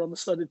that car on the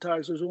studded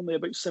tyres was only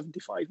about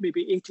 75,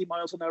 maybe 80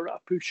 miles an hour at a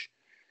push.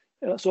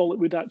 That's all it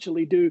would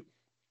actually do.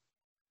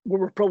 We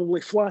were probably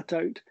flat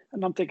out,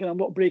 and I'm thinking, I'm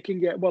not braking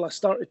yet. Well, I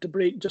started to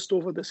brake just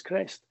over this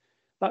crest.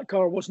 That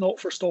car was not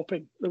for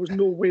stopping. There was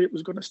no way it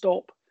was going to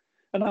stop.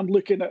 And I'm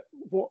looking at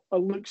what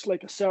looks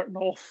like a certain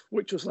off,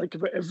 which was like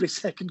about every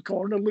second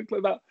corner looked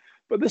like that.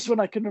 But this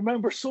one I can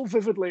remember so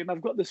vividly, and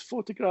I've got this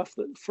photograph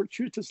that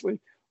fortuitously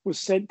was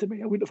sent to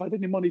me. I wouldn't have had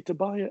any money to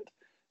buy it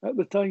at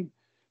the time.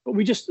 But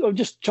I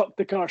just chucked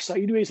the car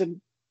sideways and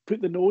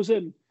put the nose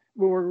in.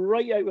 We were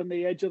right out on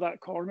the edge of that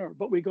corner,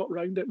 but we got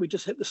round it. We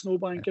just hit the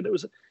snowbank, and it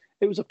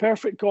was a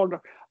perfect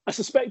corner. I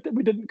suspect that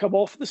we didn't come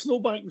off the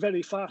snowbank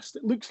very fast.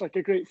 It looks like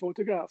a great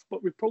photograph,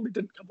 but we probably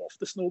didn't come off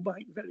the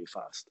snowbank very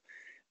fast.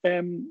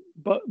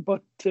 But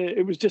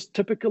it was just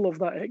typical of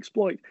that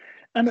exploit.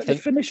 And at the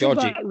finish of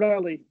that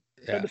rally,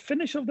 at the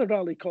finish of the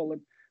rally,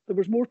 Colin, there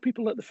was more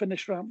people at the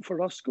finish ramp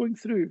for us going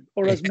through,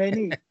 or as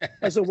many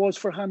as there was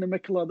for Hanna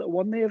Mikkola that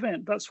won the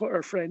event. That's what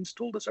our friends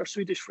told us, our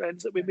Swedish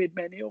friends, that we made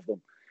many of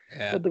them.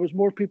 Yeah. But there was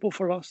more people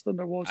for us than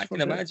there was I for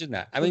can the, imagine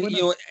that. I the mean, winners.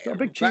 you know, So a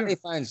big cheer.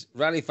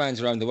 rally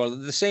fans around the world are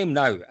the same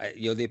now.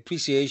 You know, the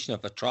appreciation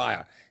of a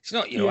trier. It's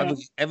not, you know, Yeah.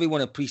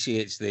 everyone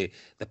appreciates the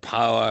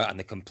power and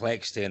the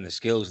complexity and the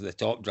skills of the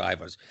top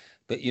drivers.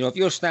 But, you know, if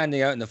you're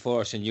standing out in the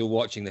forest and you're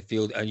watching the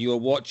field and you're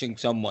watching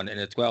someone in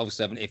a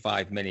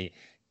 1275 Mini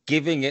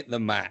giving it the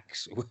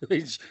max,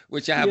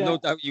 which I have no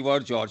doubt you are,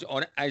 George,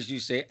 on, as you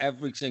say,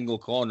 every single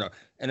corner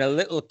in a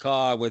little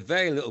car with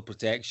very little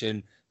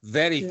protection,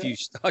 very few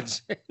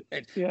studs.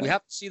 We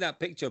have to see that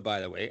picture, by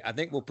the way. I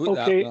think we'll put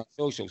that on our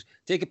socials.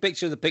 Take a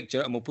picture of the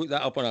picture and we'll put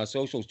that up on our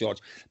socials, George.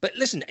 But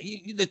listen,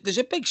 there's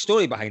a big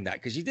story behind that,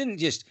 because you didn't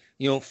just,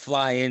 you know,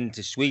 fly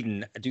into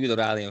Sweden, do the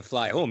rally and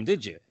fly home,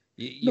 did you?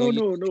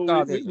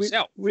 No.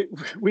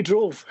 We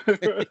drove.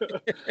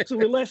 So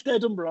we left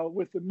Edinburgh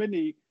with the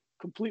Mini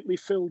completely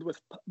filled with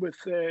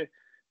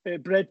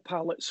bread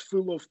pallets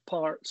full of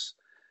parts.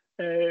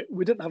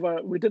 We didn't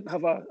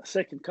have a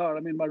second car.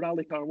 I mean, my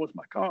rally car was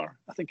my car.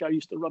 I think I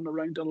used to run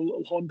around in a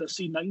little Honda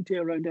C90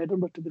 around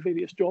Edinburgh to the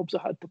various jobs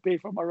I had to pay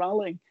for my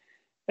rallying.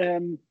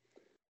 I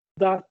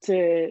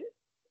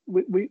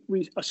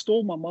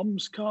stole my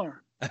mum's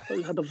car.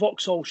 It had a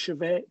Vauxhall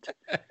Chevette,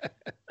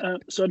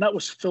 so that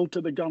was filled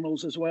to the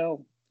gunnels as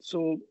well.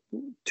 So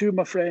two of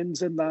my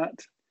friends in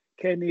that,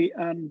 Kenny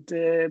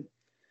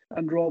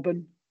and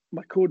Robin,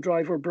 my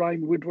co-driver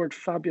Brian Woodward,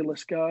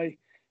 fabulous guy,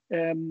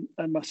 and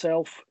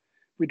myself.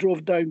 We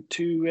drove down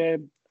to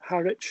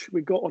Harwich.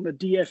 We got on a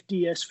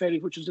DFDS ferry,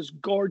 which is this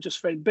gorgeous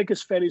ferry,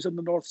 biggest ferries in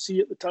the North Sea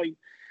at the time.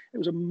 It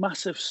was a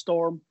massive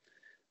storm.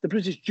 The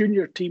British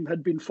junior team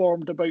had been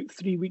formed about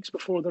 3 weeks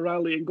before the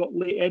rally and got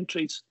late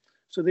entries.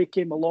 So they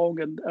came along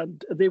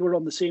and they were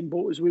on the same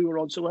boat as we were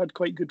on. So we had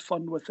quite good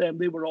fun with them.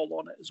 They were all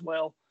on it as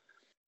well.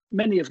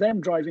 Many of them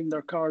driving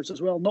their cars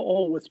as well, not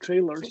all with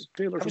trailers.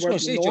 Trailers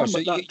weren't the norm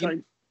at that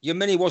time. Your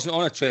Mini wasn't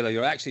on a trailer.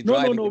 You're actually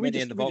driving the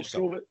Mini in the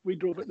Vauxhall. We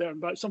drove it there and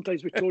back.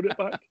 Sometimes we towed it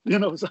back. You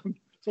know, it's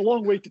a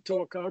long way to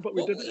tow a car, but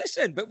we did it.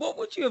 Listen, but what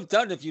would you have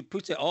done if you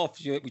put it off,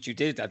 which you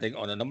did, I think,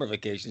 on a number of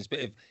occasions?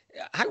 But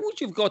how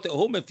would you have got it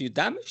home if you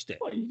damaged it?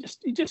 Well, you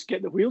just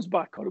get the wheels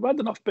back on it. We had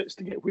enough bits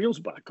to get wheels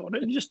back on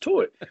it, and you just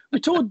tow it.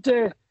 We towed.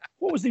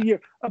 What was the year?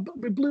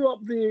 We blew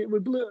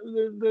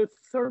the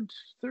third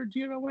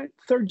year I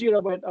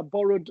went. I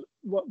borrowed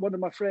one of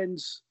my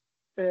friends'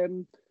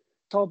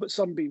 Talbot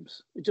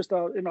Sunbeams. It's just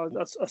a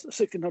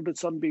 1600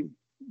 Sunbeam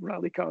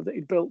rally car that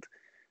he built.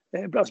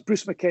 That's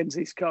Bruce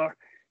Mackenzie's car.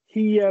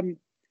 He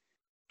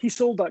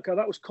sold that car.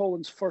 That was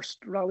Colin's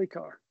first rally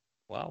car.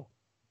 Wow.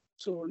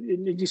 So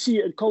you see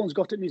it, and Colin's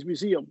got it in his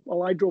museum.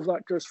 Well, I drove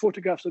that car. There's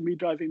photographs of me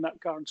driving that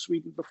car in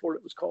Sweden before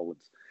it was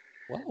Colin's.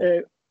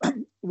 Wow.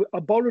 I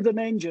borrowed an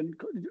engine.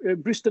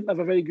 Bruce didn't have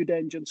a very good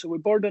engine, so we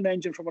borrowed an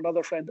engine from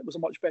another friend that was a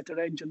much better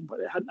engine,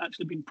 but it hadn't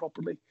actually been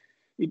properly.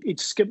 He'd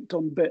skimped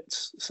on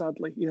bits,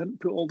 sadly. He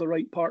hadn't put all the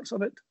right parts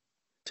on it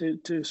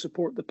to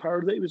support the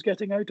power that he was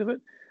getting out of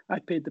it. I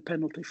paid the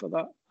penalty for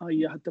that. I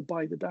had to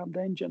buy the damned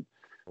engine.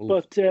 Ooh.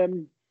 But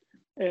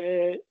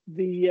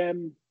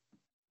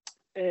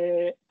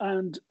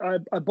and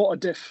I bought a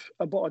diff.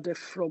 I bought a diff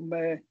from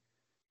I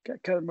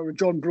can't remember,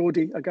 John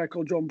Brody, a guy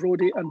called John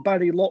Brody, and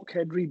Barry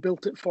Lockhead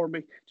rebuilt it for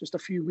me just a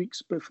few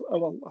weeks before.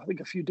 Well, I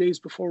think a few days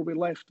before we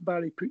left.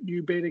 Barry put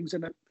new bearings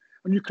in it,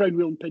 a new crown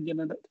wheel and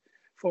pinion in it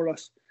for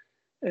us.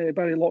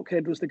 Barry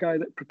Lockhead was the guy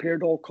that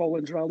prepared all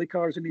Colin's rally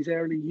cars in his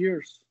early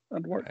years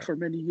and worked for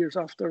many years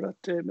after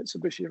at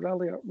Mitsubishi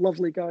Rally.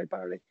 Lovely guy,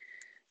 Barry.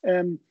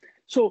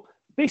 So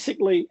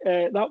basically,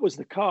 that was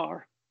the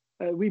car.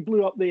 We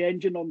blew up the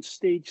engine on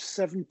stage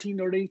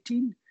 17 or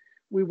 18.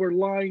 We were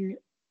lying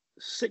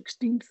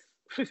 16th,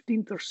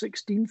 15th or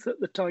 16th at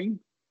the time.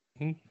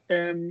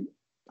 Mm-hmm.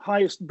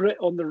 Highest Brit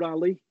on the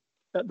rally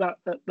at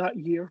that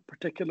year,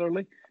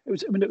 particularly. We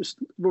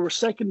were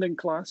second in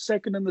class,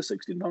 second in the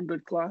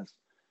 1600 class.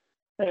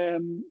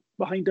 Second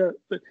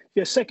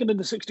in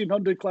the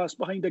 1600 class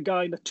behind a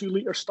guy in a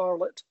 2-litre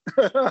Starlet.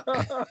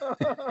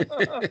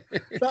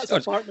 That's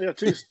apparently a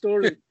true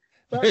story.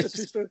 That's a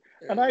true story.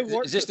 And I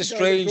worked. Is this the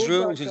strange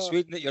rules in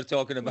Sweden that you're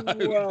talking about?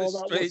 Well,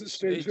 that wasn't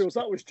strange rules.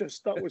 That was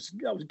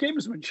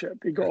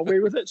gamesmanship. He got away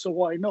with it, so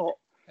why not?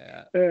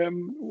 Yeah.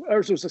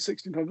 Ours was a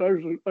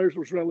 1600. Ours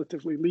was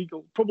relatively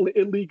legal. Probably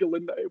illegal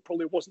in that it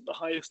probably wasn't the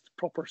highest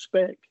proper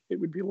spec. It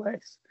would be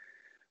less.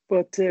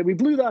 But we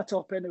blew that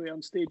up anyway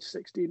on stage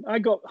 16. I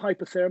got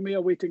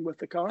hypothermia waiting with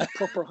the car,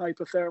 proper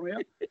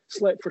hypothermia.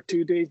 Slept for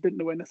 2 days, didn't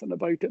know anything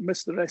about it.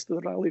 Missed the rest of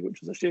the rally,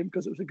 which was a shame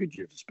because it was a good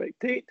year to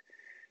spectate.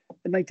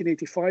 In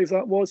 1985,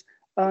 that was.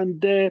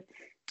 And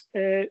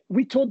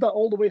we towed that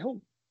all the way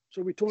home.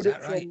 So we towed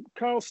it from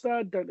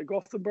Karlstad down to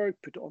Gothenburg,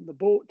 put it on the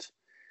boat.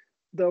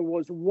 There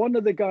was one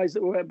of the guys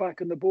that we went back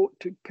on the boat,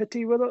 took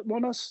pity with it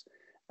on us,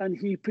 and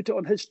he put it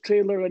on his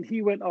trailer and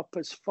he went up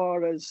as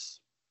far as,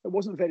 it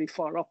wasn't very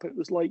far up. It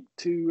was like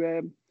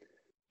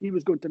he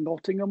was going to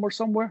Nottingham or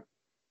somewhere.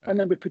 And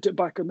then we put it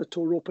back on the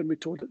tow rope and we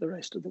towed it the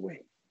rest of the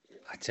way.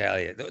 I tell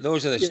you,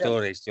 those are the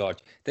stories, George.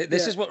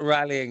 This is what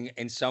rallying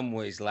in some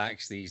ways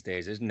lacks these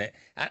days, isn't it?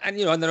 And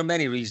and there are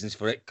many reasons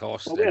for it.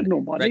 Cost. Well, we had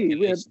no money.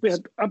 We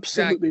had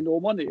absolutely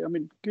no money. I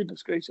mean,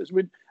 goodness gracious.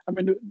 I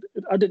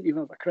didn't even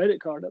have a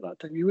credit card at that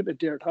time. You wouldn't have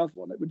dared have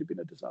one. It would have been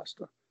a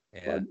disaster.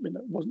 Yeah. But, I mean,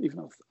 it wasn't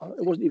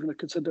even a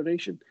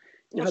consideration.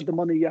 You had the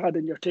money you had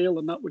in your tail,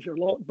 and that was your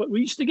lot. But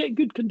we used to get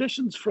good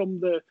conditions from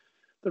the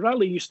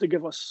rally. Used to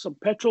give us some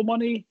petrol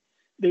money.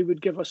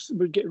 We'd get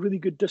really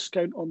good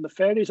discount on the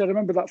ferries. I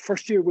remember that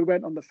first year we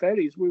went on the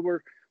ferries. We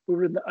were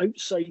in the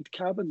outside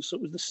cabins, so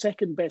it was the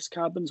second best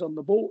cabins on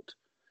the boat,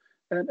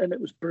 and it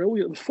was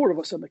brilliant. There was 4 of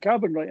us in the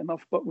cabin, right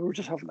enough, but we were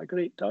just having a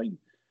great time.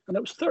 And it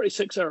was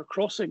 36-hour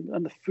crossing,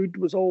 and the food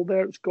was all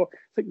there. I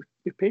think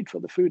we paid for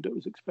the food. It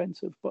was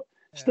expensive, but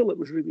still, it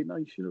was really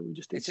nice. We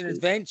just it's an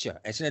adventure.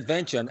 It's an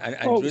adventure, and it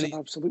really, was an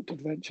absolute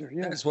adventure.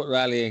 Yeah, that's what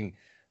rallying.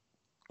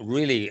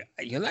 Really,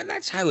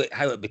 that's how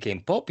it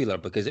became popular,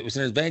 because it was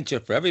an adventure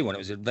for everyone. It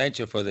was an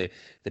adventure for the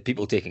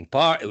people taking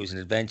part. It was an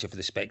adventure for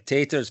the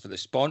spectators, for the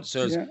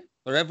sponsors,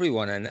 for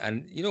everyone.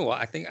 And you know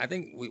what? I think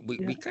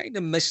we kind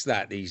of miss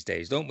that these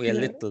days, don't we? A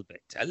little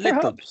bit.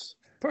 Perhaps,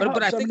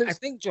 but I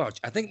think George,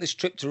 I think this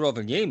trip to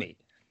Rovaniemi,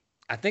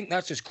 I think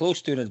that's as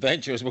close to an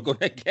adventure as we're going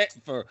to get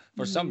for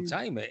some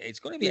time.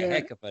 It's going to be a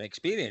heck of an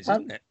experience,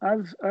 isn't it?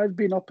 I've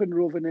been up in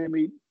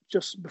Rovaniemi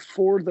just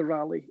before the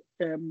rally,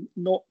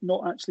 not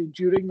actually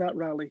during that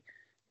rally.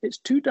 It's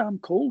too damn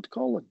cold,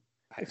 Colin.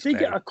 If they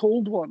get a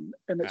cold one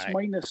and it's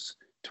minus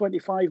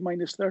 25,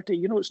 minus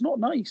 30, it's not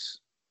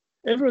nice.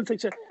 Everyone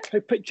thinks how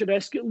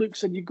picturesque it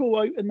looks, and you go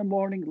out in the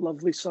morning,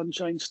 lovely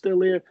sunshine,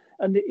 still air,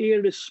 and the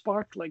air is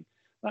sparkling.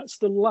 That's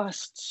the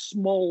last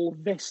small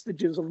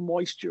vestiges of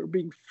moisture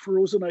being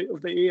frozen out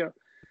of the air.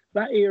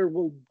 That air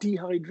will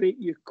dehydrate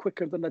you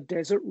quicker than a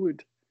desert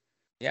would.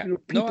 Yeah,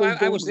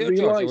 I was there,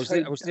 George.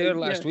 I was there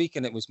last week,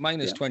 and it was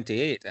minus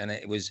 28, and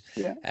it was.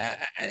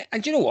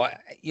 And you know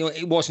what?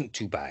 It wasn't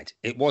too bad.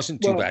 It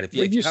wasn't too bad if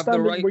you have the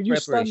right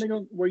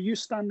preparation. Were you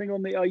standing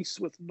on the ice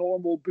with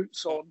normal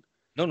boots on?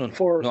 No.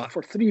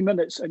 For 3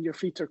 minutes, and your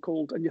feet are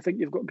cold, and you think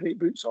you've got great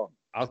boots on.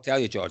 I'll tell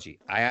you, Georgie.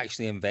 I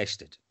actually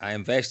invested. I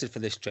invested for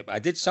this trip. I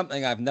did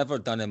something I've never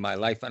done in my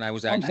life, and I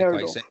was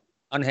actually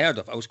unheard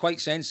of. I was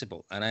quite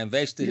sensible, and I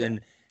invested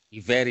in a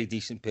very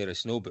decent pair of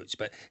snow boots.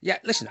 But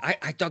listen,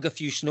 I dug a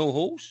few snow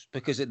holes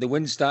because the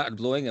wind started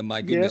blowing, and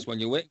my goodness, when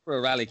you're waiting for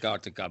a rally car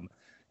to come,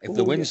 if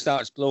the wind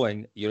starts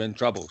blowing, you're in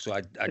trouble. So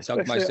I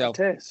dug myself.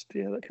 A test,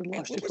 that can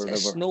last you forever. A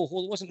snow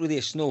hole. It wasn't really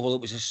a snow hole.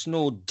 It was a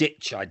snow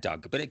ditch I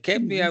dug, but it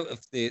kept me out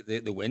of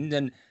the wind,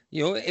 and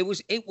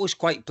it was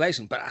quite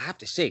pleasant. But I have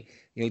to say,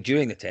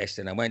 during the test,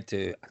 and I went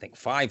to I think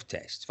 5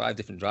 tests, 5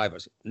 different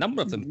drivers. A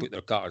number of them put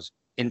their cars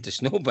into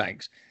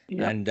snowbanks,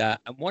 and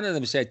one of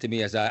them said to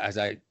me as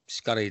I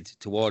scurried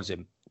towards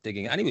him,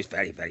 digging, and he was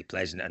very, very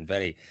pleasant and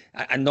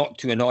and not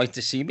too annoyed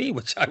to see me,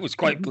 which I was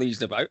quite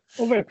pleased about.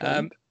 Oh, very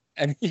pleasant.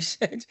 And I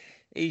said,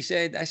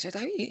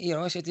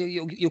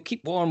 you'll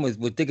keep warm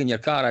with digging your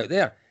car out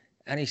there.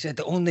 And he said,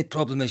 the only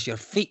problem is your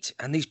feet.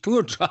 And these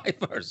poor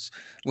drivers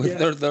with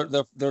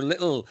their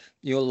little,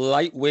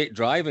 lightweight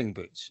driving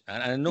boots.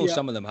 And I know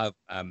some of them have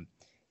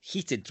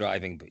heated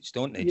driving boots,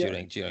 don't they?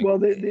 During well,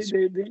 they've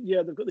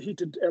got the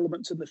heated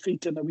elements in the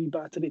feet and a wee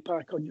battery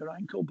pack on your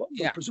ankle, but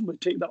they'll presumably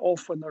take that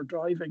off when they're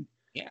driving.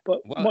 Yeah.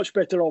 But much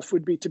better off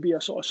would be to be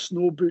a sort of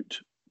snow boot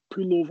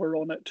pullover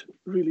on it,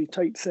 really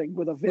tight thing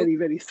with a very,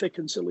 very thick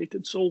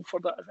insulated sole for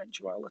that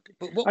eventuality.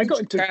 But what would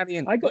you carry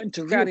in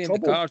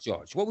the car,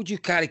 George? What would you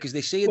carry? Because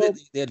they say that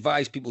they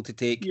advise people to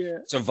take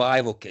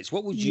survival kits.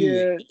 What would you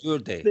in your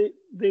day?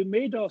 They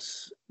made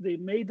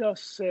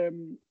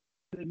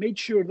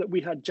sure that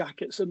we had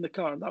jackets in the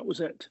car. That was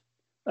it.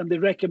 And they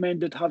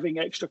recommended having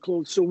extra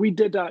clothes. So we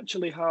did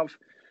actually have,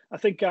 I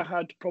think I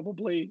had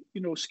probably,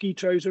 ski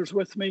trousers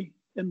with me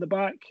in the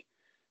back.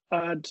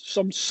 I had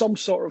some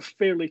sort of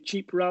fairly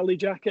cheap rally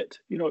jacket.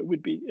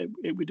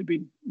 It would have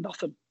been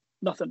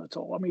nothing at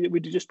all. I mean, it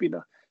would have just been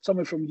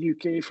something from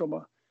UK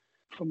from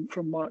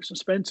Marks and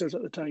Spencer's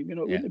at the time. It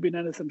wouldn't have been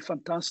anything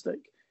fantastic.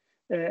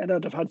 And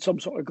I'd have had some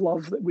sort of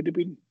glove that would have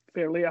been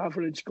fairly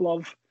average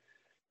glove.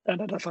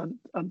 And I'd have had,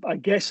 and I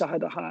guess I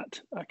had a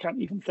hat. I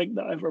can't even think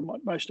that I ever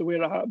managed to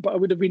wear a hat. But I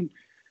would have been,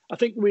 I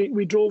think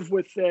we drove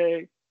with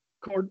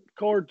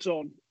cords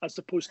on as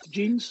opposed to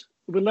jeans.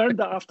 We learned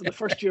that after the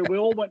first year. We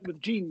all went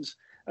with jeans.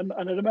 And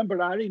I remember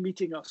Ari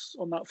meeting us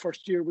on that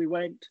first year we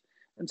went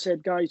and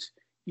said, guys,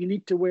 you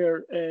need to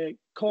wear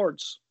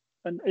cords.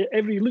 And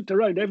you looked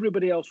around,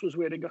 everybody else was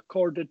wearing a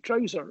corded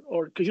trouser,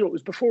 or because it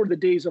was before the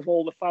days of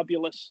all the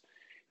fabulous,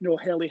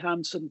 Helly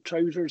Hansen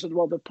trousers, and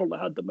they probably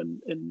had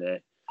them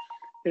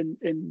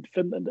in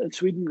Finland and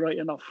Sweden, right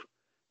enough.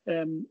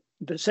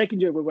 The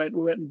second year we went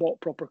and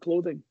bought proper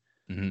clothing,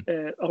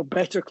 or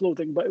better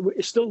clothing, but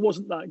it still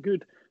wasn't that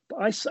good.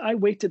 But I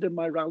waited in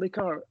my rally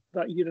car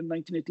that year in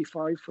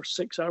 1985 for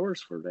 6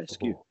 hours for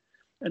rescue,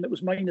 and it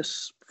was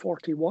minus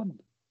 41.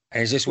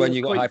 And is this when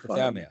you got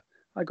hypothermia?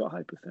 I got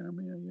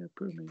hypothermia. Yeah,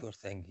 poor me. Poor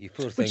thing. You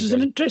poor thing. Which is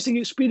an interesting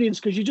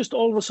experience because you just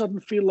all of a sudden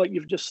feel like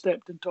you've just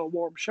stepped into a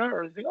warm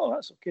shower. You think, oh,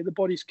 that's okay. The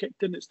body's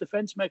kicked in its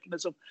defense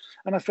mechanism.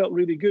 And I felt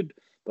really good.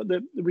 But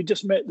we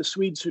just met the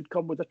Swedes who'd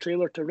come with a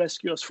trailer to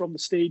rescue us from the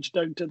stage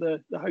down to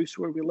the house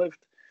where we lived.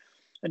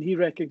 And he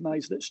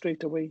recognized it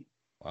straight away.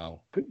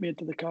 Wow. Put me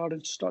into the car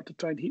and started to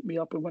try and heat me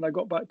up. And when I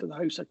got back to the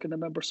house, I can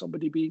remember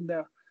somebody being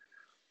there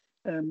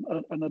and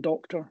a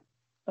doctor.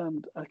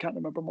 And I can't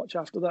remember much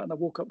after that. And I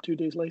woke up 2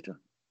 days later.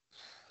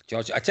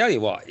 George, I tell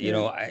you what, you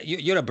know,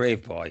 you're a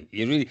brave boy.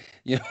 You really,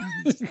 you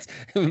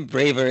know,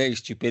 bravery,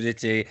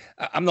 stupidity.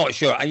 I'm not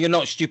sure. And you're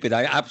not stupid.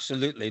 I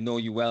absolutely know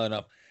you well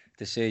enough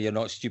to say you're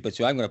not stupid.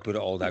 So I'm going to put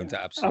it all down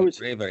to absolute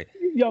bravery.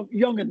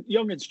 Young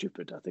and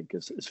stupid, I think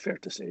is fair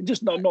to say.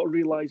 Just not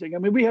realizing. I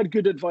mean, we had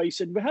good advice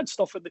and we had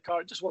stuff in the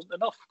car. It just wasn't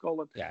enough,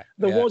 Colin. Yeah.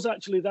 There was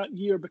actually that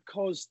year,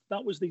 because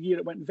that was the year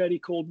it went very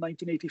cold,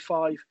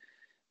 1985.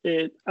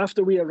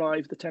 After we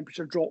arrived, the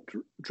temperature dropped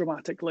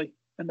dramatically.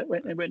 And it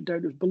went down.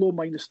 It was below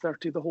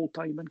 -30 the whole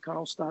time in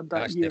Karlstad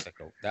that year. That's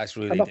difficult. That's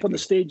really. And up on the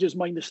stages,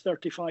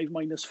 -35,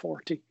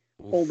 -40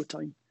 all the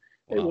time.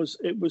 Wow.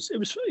 It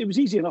was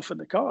easy enough in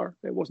the car.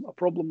 It wasn't a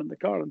problem in the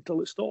car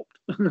until it stopped.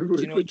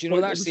 Do you know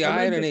that's the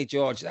irony,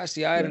 George. That's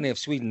the irony of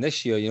Sweden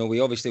this year. You know, we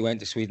obviously went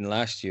to Sweden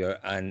last year,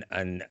 and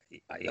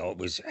you know, it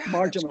was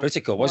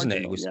critical, wasn't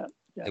it? It was. Yeah.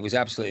 It was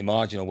absolutely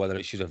marginal whether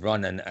it should have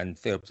run, and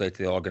fair play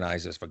to the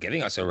organisers for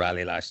giving us a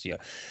rally last year.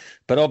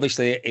 But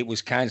obviously it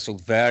was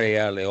cancelled very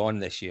early on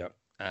this year,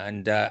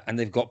 and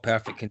they've got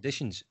perfect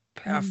conditions.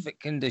 Perfect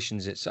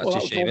conditions. It's such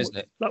a shame, isn't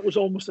it? That was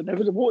almost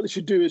inevitable. What they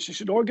should do is they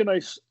should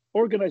organise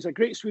a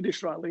great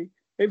Swedish rally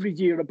every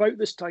year about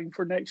this time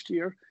for next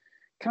year,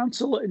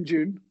 cancel it in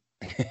June,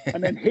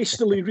 and then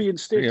hastily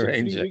reinstate it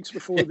 3 weeks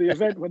before the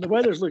event when the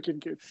weather's looking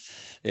good.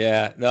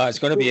 Yeah, no, it's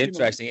going to be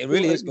interesting. It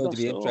really is going to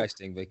be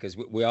interesting because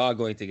we are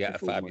going to get a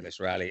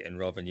fabulous rally in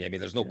Rovaniemi.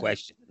 There's no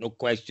question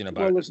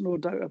about it. Well, there's no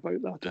doubt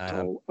about that at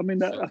all. I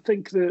mean, I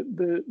think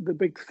the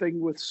big thing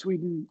with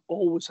Sweden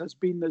always has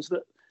been is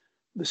that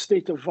the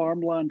state of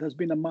Värmland has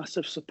been a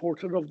massive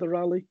supporter of the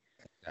rally.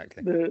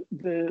 Exactly.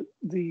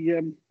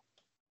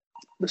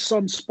 The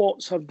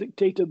sunspots have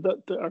dictated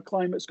that our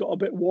climate's got a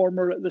bit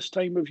warmer at this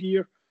time of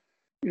year.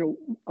 You know,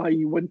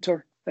 i.e.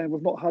 winter, and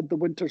we've not had the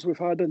winters we've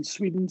had, and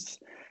Sweden's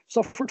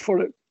suffered for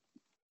it.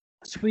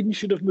 Sweden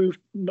should have moved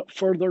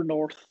further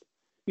north,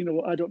 you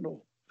know, I don't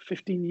know,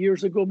 15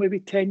 years ago, maybe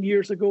 10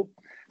 years ago,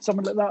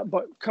 something like that.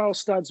 But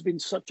Karlstad's been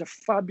such a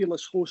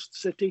fabulous host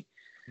city.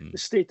 The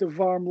state of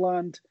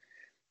Värmland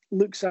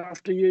looks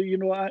after you. You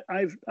know,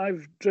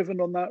 I've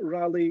driven on that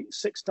rally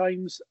 6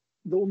 times.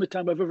 The only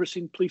time I've ever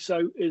seen police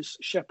out is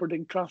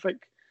shepherding traffic.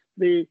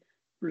 They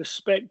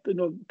respect, you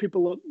know,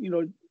 people, you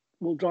know,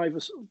 will drive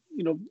us,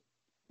 you know,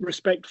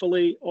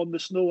 respectfully on the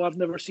snow. I've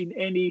never seen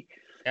any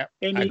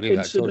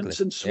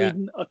incidents in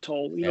Sweden at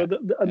all. You know,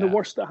 the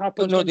worst that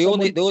happens. No, the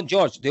only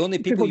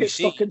people you get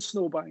see stuck in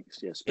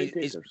snowbanks. Yes,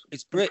 spectators.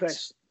 It's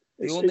Brits.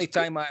 The only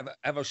time I've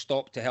ever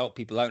stopped to help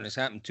people out, and it's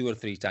happened 2 or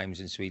 3 times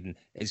in Sweden,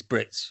 is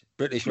British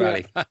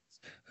rally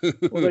fans.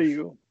 Well, there you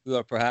go. Who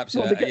are perhaps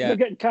they're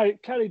getting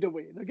carried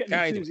away. They're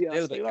getting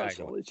enthusiastic. That's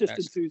all. It's just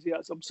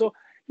enthusiasm. So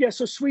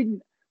so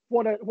Sweden.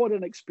 What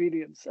an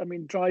experience! I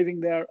mean, driving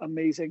there,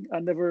 amazing.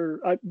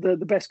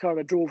 The best car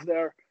I drove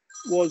there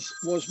was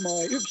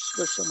my. Oops,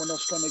 there's someone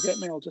else trying to get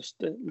me. I'll just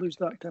lose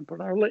that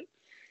temporarily.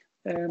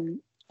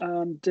 The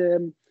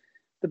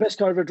best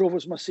car I ever drove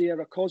was my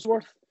Sierra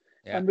Cosworth,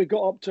 and we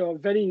got up to a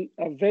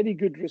very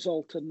good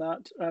result in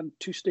that, and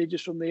 2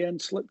 stages from the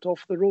end slipped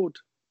off the road.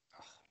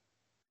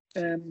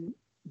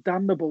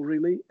 Damnable,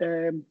 really.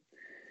 And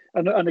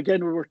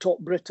again, we were top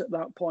Brit at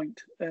that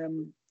point,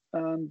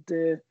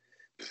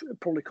 it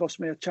probably cost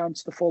me a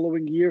chance the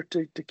following year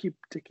to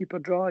keep a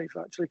drive,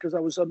 actually, because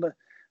I was on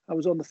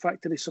the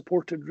factory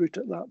supported route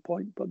at that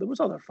point, but there was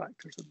other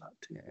factors in that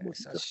too.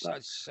 Yeah,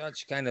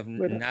 such kind of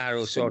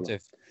narrow sort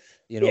of,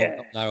 you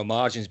know, narrow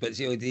margins, but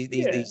you know,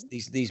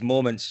 these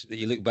moments that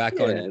you look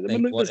back on. And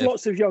think, there's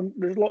lots of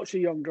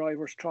young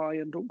drivers try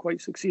and don't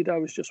quite succeed. I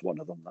was just one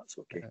of them. That's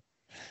okay.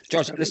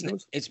 George, listen,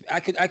 I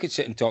could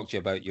sit and talk to you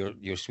about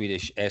your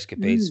Swedish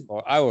escapades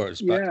for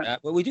hours,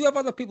 but we do have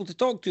other people to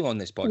talk to on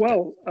this podcast.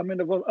 Well, I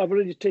mean, I've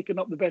already taken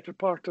up the better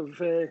part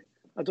of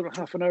I don't know,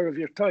 half an hour of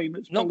your time.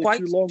 It's not quite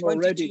too long 22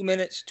 already.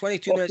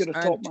 22 minutes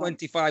and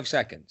 25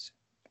 seconds.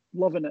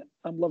 Loving it.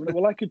 I'm loving it.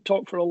 Well, I could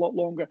talk for a lot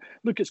longer.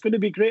 Look, it's going to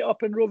be great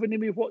up in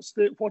Rovaniemi.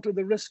 What are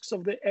the risks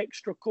of the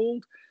extra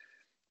cold?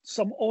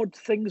 Some odd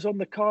things on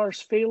the cars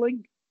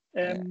failing.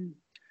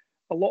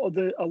 A lot of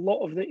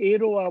the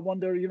aero, I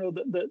wonder, you know,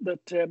 that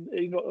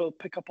you know, it'll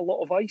pick up a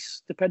lot of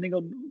ice depending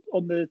on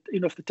the, you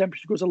know, if the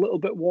temperature goes a little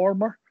bit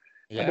warmer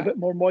and a bit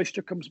more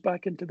moisture comes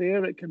back into the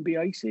air, it can be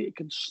icy. It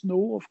can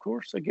snow, of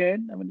course.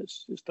 Again, I mean,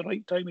 it's the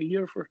right time of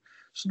year for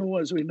snow,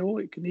 as we know.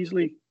 It can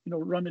easily, you know,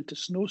 run into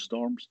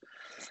snowstorms.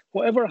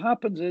 Whatever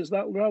happens is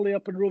that rally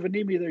up in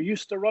Rovaniemi, they're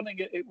used to running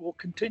it. It will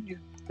continue.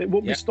 It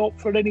won't be stopped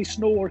for any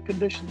snow or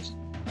conditions.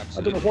 Absolutely.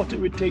 I don't know what it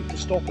would take to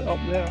stop it up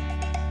there.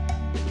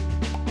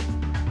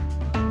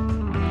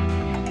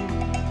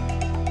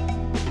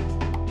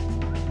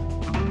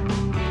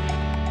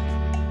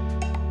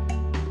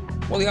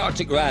 Well, the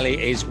Arctic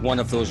Rally is one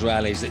of those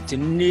rallies that to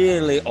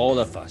nearly all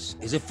of us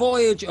is a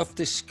voyage of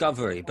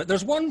discovery. But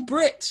there's one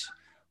Brit,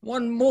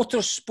 one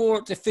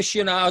motorsport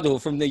aficionado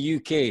from the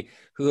UK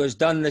who has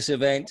done this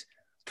event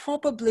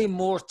probably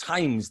more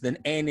times than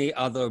any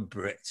other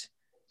Brit.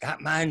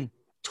 That man,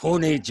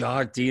 Tony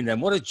Jardine.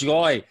 And what a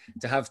joy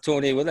to have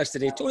Tony with us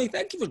today. Tony,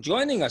 thank you for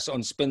joining us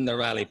on Spin the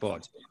Rally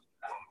Pod.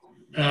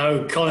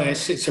 Oh, Colin,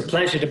 it's a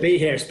pleasure to be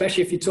here,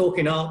 especially if you're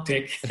talking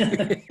Arctic.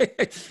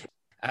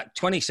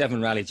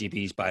 27 Rally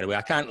GBs, by the way.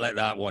 I can't let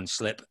that one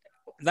slip.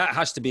 That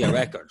has to be a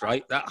record,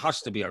 right? That has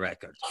to be a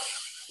record.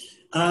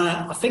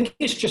 I think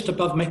it's just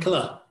above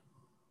Mikkola.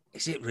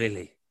 Is it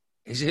really?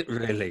 Is it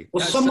really?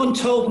 Well, someone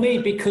told me,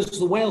 because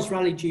the Wales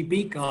Rally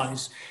GB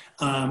guys,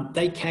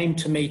 they came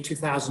to me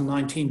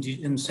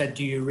 2019 and said,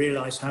 do you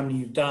realise how many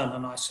you've done?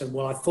 And I said,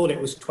 well, I thought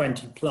it was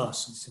 20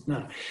 plus. I said,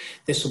 no,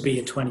 this will be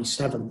your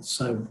 27th.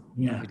 So,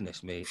 yeah.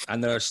 Goodness me.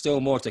 And there are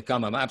still more to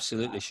come. I'm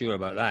absolutely sure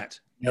about that.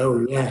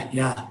 Oh,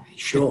 yeah,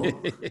 sure.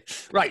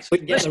 Right.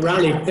 Forget the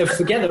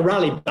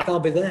rally back, I'll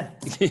be there.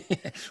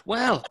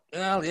 Well,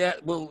 yeah.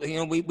 Well, you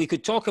know, we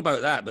could talk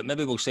about that, but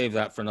maybe we'll save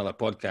that for another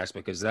podcast,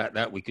 because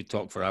that we could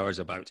talk for hours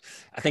about.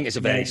 I think it's a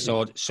very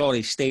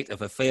sorry state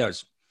of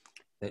affairs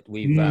that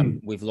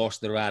we've lost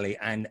the rally,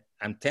 and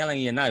I'm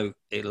telling you now,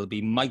 it'll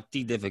be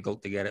mighty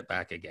difficult to get it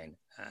back again.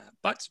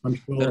 But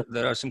sure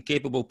there are some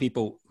capable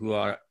people who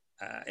are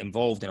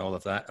involved in all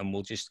of that, and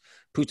we'll just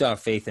put our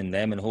faith in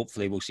them, and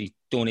hopefully we'll see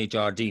Tony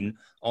Jardine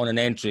on an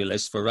entry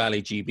list for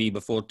Rally GB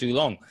before too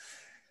long.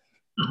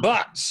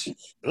 But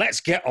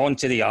let's get on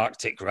to the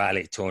Arctic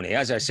Rally, Tony.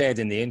 As I said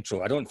in the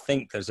intro, I don't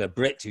think there's a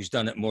Brit who's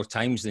done it more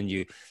times than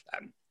you.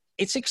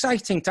 It's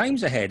exciting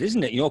times ahead,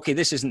 isn't it? You know, okay,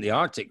 this isn't the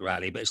Arctic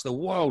Rally, but it's the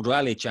World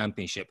Rally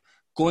Championship,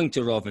 going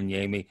to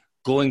Rovaniemi,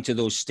 going to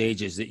those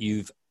stages that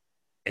you've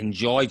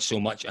enjoyed so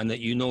much and that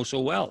you know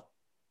so well.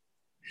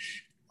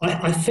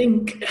 I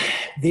think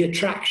the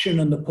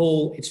attraction and the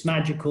pull, it's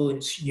magical,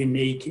 it's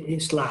unique,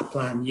 it's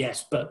Lapland,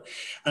 yes, but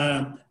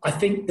I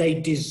think they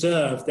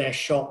deserve their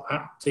shot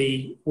at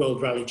the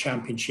World Rally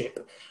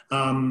Championship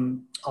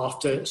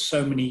after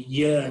so many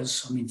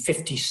years. I mean,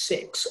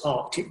 56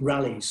 Arctic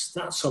rallies,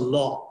 that's a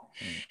lot.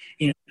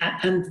 You know,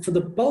 and for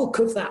the bulk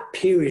of that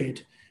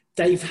period,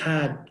 they've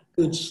had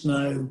good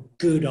snow,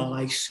 good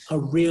ice, a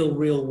real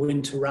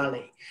winter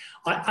rally.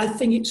 I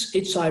think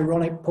it's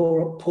ironic.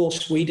 Poor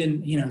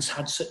Sweden, you know, has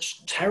had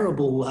such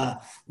terrible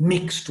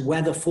mixed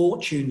weather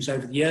fortunes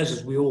over the years,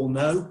 as we all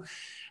know.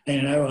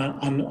 You know,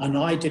 and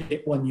I did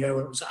it one year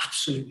where it was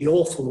absolutely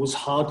awful. There was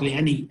hardly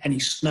any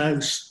snow,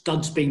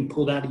 studs being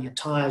pulled out of your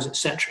tyres,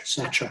 etc.,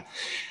 etc.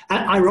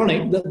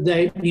 Ironic that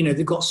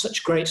they've got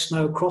such great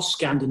snow across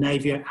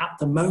Scandinavia at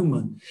the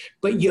moment,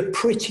 but you're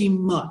pretty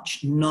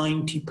much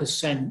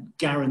 90%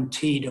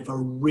 guaranteed of a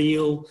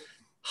real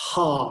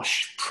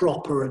harsh,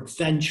 proper,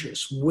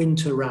 adventurous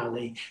winter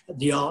rally at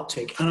the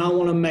Arctic. And I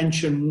want to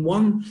mention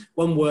one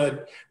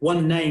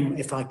name,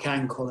 if I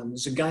can, Colin.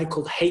 There's a guy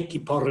called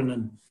Heikki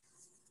Poronen,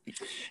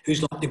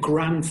 who's like the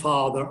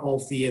grandfather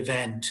of the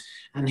event.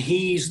 And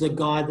he's the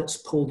guy that's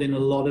pulled in a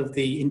lot of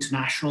the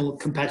international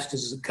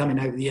competitors that come in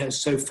over the years.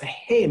 So for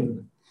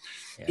him,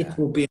 it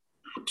will be an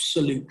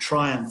absolute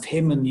triumph,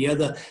 him and the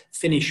other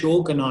Finnish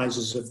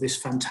organisers of this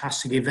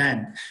fantastic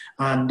event.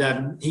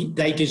 And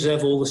they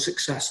deserve all the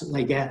success that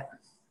they get.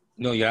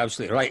 No, you're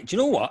absolutely right. Do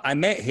you know what? I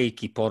met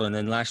Heikki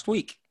Poronen last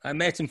week. I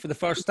met him for the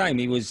first time.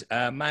 He was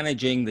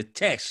managing the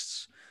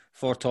tests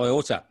for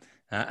Toyota.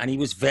 And he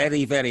was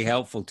very, very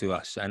helpful to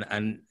us.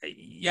 And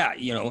yeah,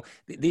 you know,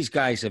 these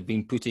guys have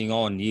been putting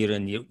on year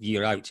in,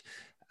 year out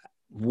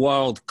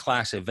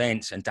world-class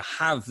events. And to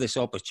have this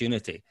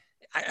opportunity,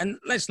 and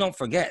let's not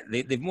forget,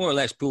 they've more or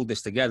less pulled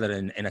this together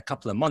in a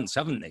couple of months,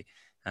 haven't they?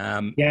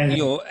 You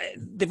know,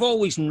 they've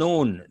always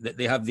known that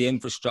they have the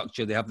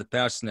infrastructure, they have the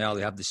personnel,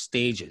 they have the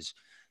stages.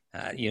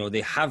 You know,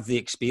 they have the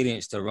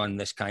experience to run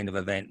this kind of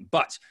event.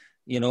 But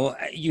you know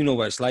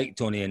what it's like,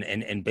 Tony,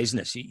 in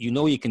business. You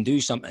know you can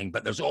do something,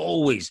 but there's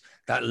always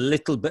that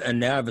little bit of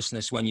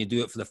nervousness when you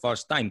do it for the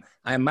first time.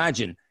 I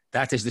imagine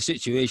that is the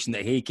situation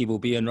that Heikki will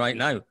be in right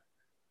now.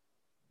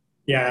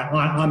 Yeah,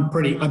 I'm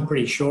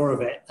pretty sure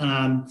of it.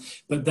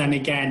 But then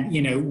again,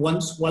 you know,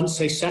 once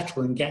they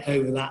settle and get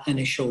over that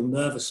initial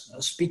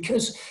nervousness,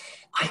 because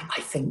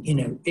I think, you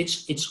know,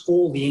 it's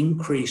all the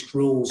increased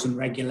rules and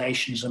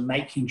regulations and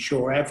making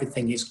sure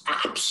everything is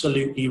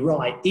absolutely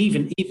right,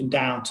 even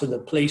down to the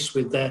police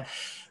with their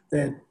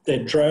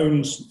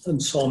drones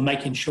and so on,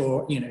 making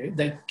sure, you know,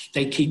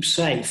 they keep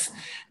safe.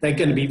 They're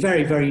going to be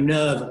very, very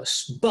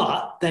nervous,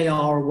 but they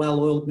are a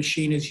well-oiled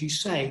machine, as you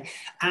say.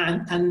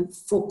 And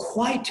for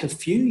quite a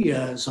few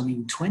years, I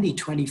mean,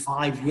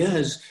 25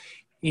 years,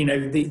 you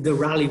know, the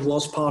rally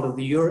was part of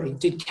it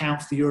did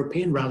count for the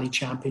European Rally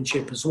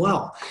Championship as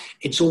well.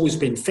 It's always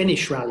been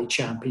Finnish Rally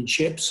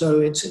Championship,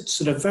 so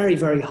it's at a very,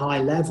 very high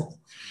level.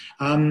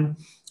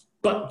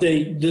 But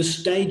the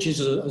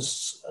stages,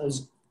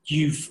 as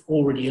you've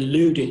already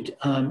alluded,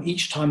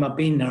 each time I've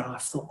been there,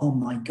 I've thought, oh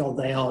my God,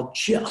 they are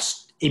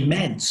just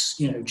immense,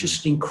 you know,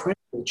 just an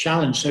incredible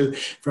challenge. So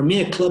for a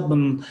mere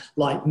clubman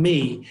like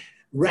me,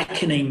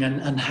 reckoning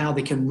and how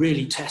they can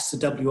really test the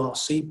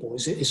WRC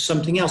boys is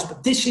something else.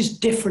 But this is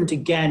different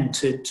again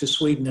to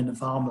Sweden and the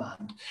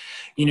farmland.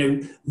 You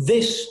know,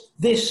 this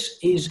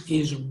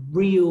is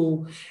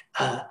real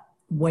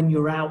when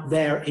you're out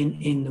there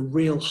in the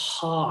real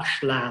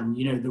harsh land,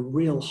 you know, the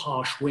real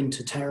harsh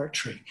winter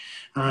territory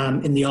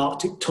in the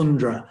Arctic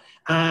tundra.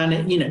 And,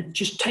 it, you know,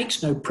 just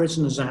takes no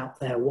prisoners out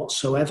there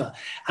whatsoever.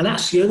 And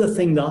that's the other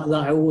thing that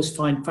I always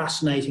find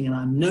fascinating, and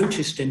I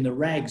noticed in the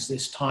regs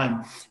this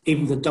time,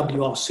 even the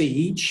WRC,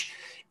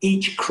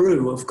 each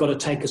crew have got to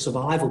take a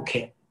survival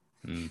kit,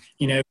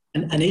 you know,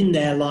 and in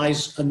there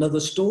lies another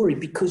story,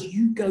 because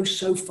you go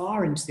so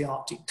far into the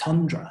Arctic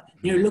tundra.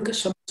 You know, look at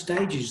some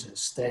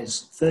stages.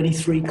 There's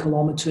 33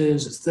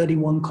 kilometers, there's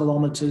 31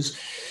 kilometers.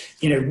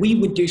 You know, we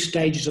would do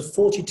stages of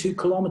 42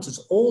 kilometers,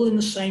 all in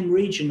the same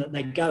region that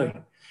they're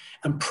going.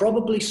 And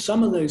probably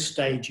some of those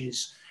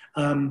stages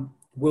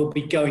will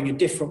be going a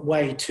different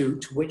way to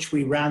which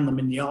we ran them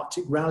in the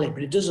Arctic Rally.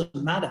 But it doesn't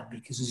matter,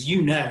 because, as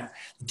you know,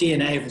 the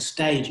DNA of a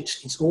stage,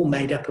 it's all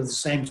made up of the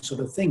same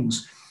sort of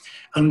things.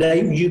 And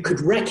you could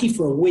recce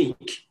for a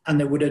week, and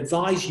they would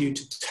advise you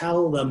to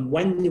tell them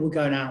when they were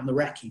going out on the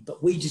recce.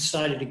 But we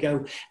decided to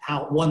go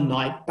out one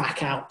night,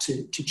 back out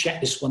to check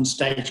this one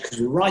stage,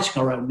 because we were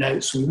writing our own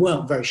notes and we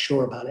weren't very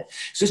sure about it.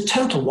 So it's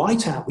total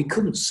whiteout. We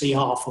couldn't see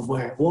half of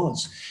where it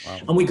was. Wow.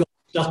 And we got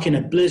stuck in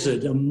a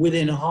blizzard, and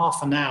within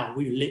half an hour,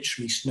 we were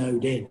literally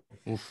snowed in.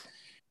 Oof.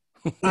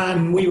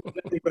 And we were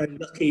very,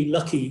 very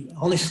lucky,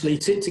 honestly,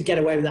 to get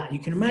away with that. You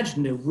can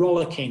imagine the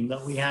rollicking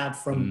that we had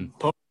from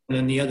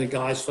and the other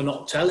guys for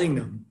not telling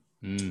them.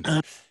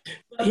 But,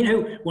 you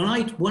know, when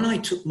I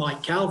took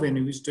Mike Calvin,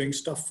 who was doing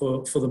stuff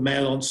for the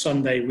Mail on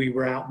Sunday, we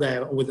were out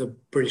there with a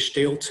British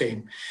Steel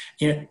team.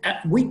 You know,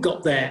 we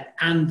got there,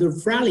 and the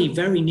rally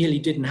very nearly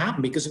didn't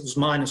happen because it was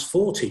minus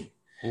 40.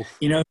 Oof.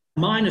 You know,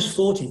 minus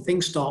 40,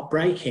 things start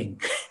breaking.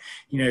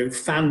 You know,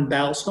 fan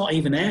belts, not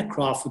even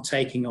aircraft were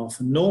taking off.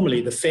 And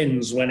normally the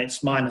Finns, when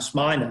it's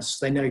minus,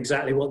 they know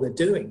exactly what they're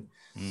doing.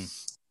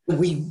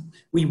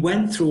 We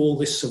went through all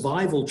this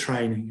survival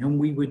training, and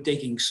we were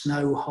digging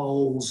snow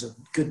holes and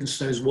goodness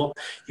knows what.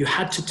 You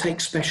had to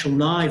take special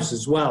knives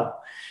as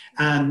well.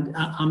 And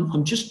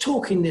I'm just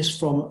talking this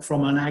from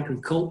an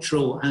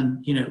agricultural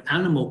and, you know,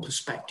 animal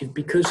perspective,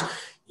 because,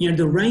 you know,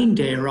 the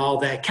reindeer are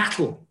their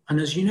cattle. And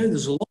as you know,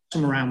 there's a lot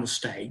of them around the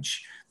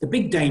stage. The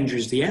big danger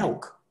is the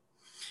elk,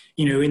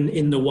 you know,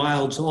 in the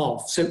wilds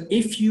of. So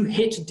if you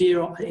hit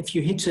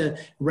a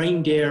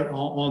reindeer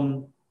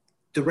on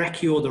the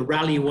recce or the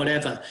rally or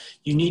whatever,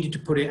 you needed to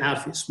put it out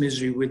of its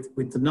misery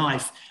with the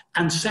knife.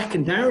 And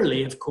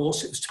secondarily, of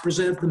course, it was to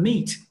preserve the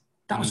meat.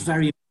 That was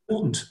very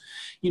important,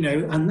 you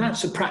know, and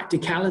that's a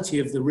practicality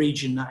of the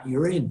region that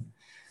you're in.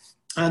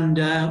 And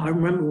I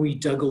remember we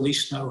dug all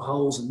these snow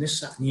holes and this,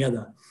 that, and the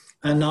other.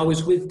 And I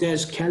was with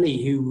Des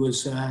Kelly, who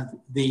was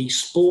the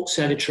sports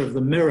editor of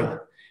the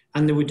Mirror,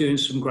 and they were doing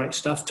some great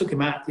stuff. Took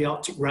him out to the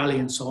Arctic Rally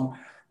and so on.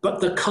 But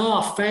the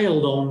car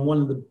failed on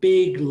one of the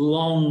big,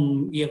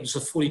 long, it was a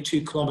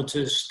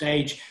 42-kilometer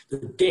stage. The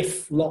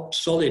diff locked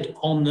solid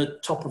on the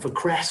top of a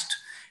crest,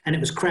 and it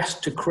was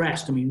crest to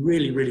crest. I mean,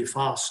 really, really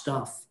fast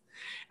stuff.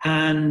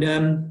 And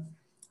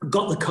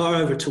got the car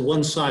over to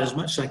one side as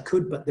much as I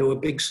could, but there were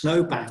big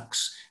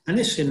snowbanks, and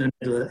this in the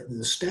middle of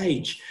the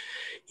stage.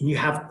 And you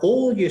have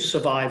all your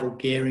survival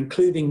gear,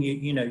 including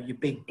your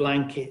big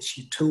blankets,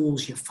 your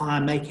tools, your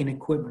fire-making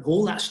equipment,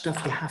 all that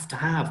stuff you have to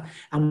have.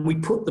 And we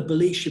put the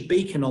Belisha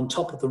beacon on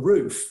top of the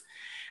roof,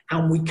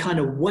 and we kind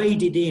of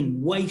waded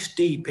in waist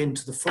deep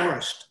into the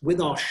forest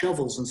with our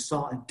shovels and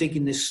started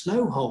digging this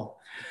snow hole.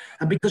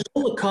 And because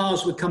all the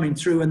cars were coming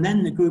through, and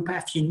then the Group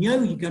F, you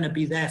know you're going to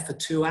be there for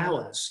 2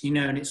 hours, you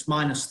know, and it's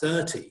minus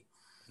 30.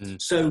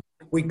 So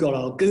we got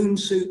our goon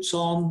suits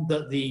on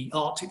that the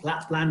Arctic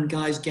Lapland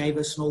guys gave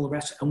us and all the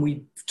rest. And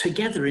we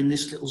together in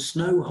this little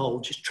snow hole,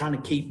 just trying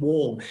to keep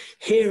warm,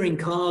 hearing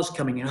cars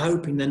coming and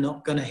hoping they're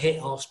not going to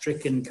hit our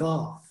stricken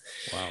car.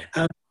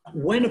 Wow.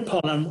 Went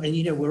upon, and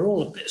you know, we're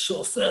all a bit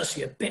sort of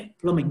thirsty, a bit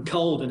blooming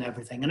cold and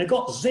everything. And I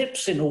got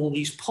zips in all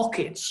these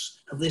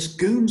pockets of this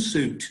goon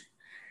suit.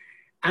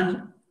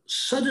 And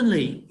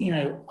suddenly, you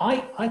know, I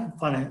can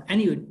find out,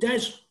 anyway,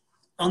 Des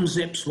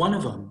unzips one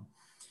of them.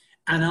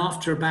 And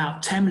after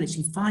about 10 minutes,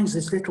 he finds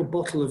this little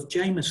bottle of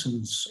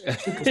Jameson's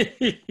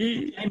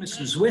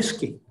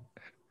whiskey.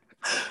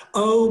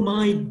 Oh,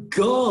 my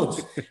God.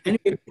 And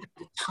it was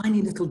a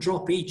tiny little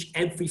drop each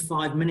every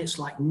 5 minutes,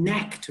 like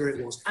nectar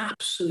it was,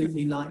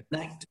 absolutely like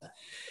nectar.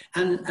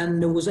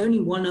 And there was only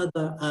one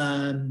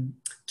other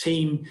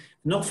team,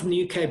 not from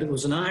the UK, but there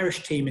was an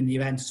Irish team in the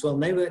event as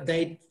well. And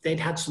they'd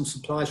had some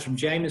supplies from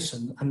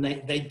Jameson, and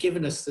they'd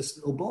given us this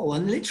little bottle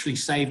and literally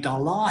saved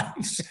our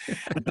lives.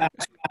 About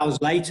 2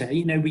 hours later,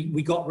 you know,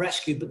 we got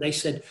rescued, but they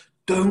said,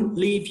 don't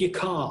leave your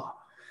car,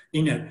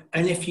 you know,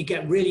 and if you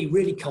get really,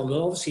 really cold,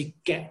 obviously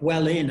get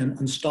well in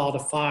and start a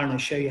fire, and they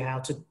show you how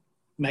to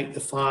make the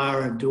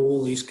fire and do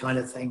all these kind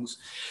of things.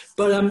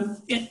 But,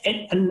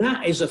 and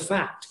that is a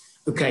fact.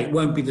 Okay, it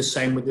won't be the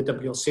same with the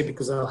WRC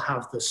because they'll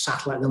have the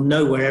satellite. They'll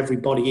know where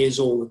everybody is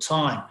all the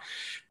time.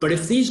 But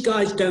if these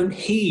guys don't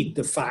heed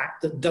the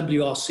fact that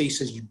WRC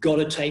says you've got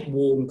to take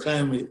warm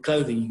clothing,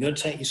 you've got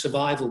to take your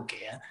survival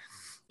gear,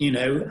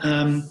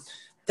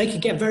 they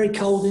could get very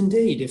cold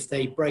indeed if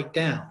they break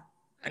down.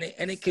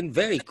 And it can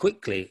very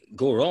quickly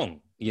go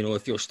wrong.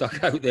 If you're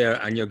stuck out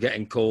there and you're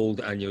getting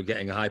cold and you're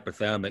getting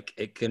hypothermic,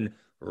 it can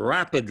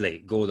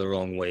rapidly go the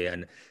wrong way.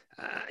 And,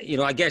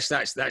 I guess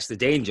that's the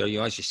danger.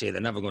 As you say, they're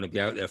never going to be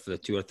out there for the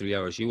 2 or 3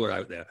 hours you were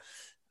out there.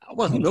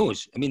 Well, who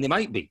knows? I mean, they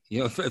might be.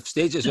 If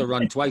stages are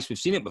run twice, we've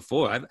seen it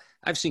before.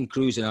 I've seen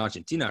crews in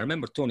Argentina. I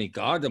remember Tony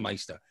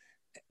Gardemeister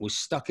was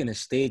stuck in a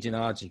stage in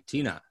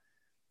Argentina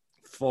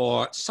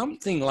for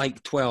something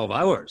like 12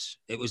 hours.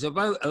 It was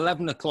about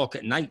 11 o'clock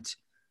at night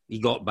he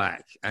got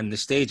back, and the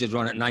stage had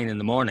run at 9 in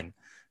the morning.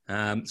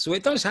 So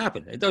it does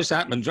happen. It does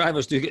happen.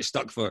 Drivers do get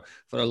stuck for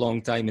a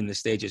long time in the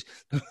stages.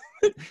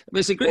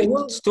 It's a great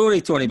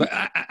story, Tony, but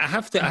I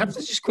have to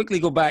just quickly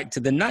go back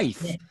to the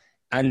knife. Yeah.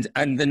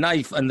 And the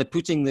knife and the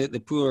putting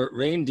the poor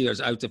reindeers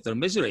out of their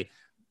misery.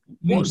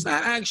 Was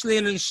that actually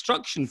an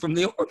instruction from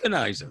the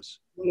organisers?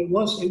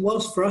 Well, it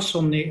was for us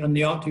on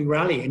the Arctic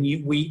Rally, and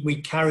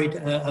we carried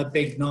a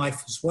big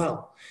knife as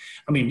well.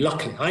 I mean,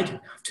 luckily I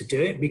didn't have to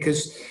do it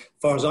because, as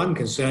far as I'm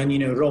concerned,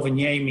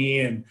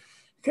 Rovaniemi and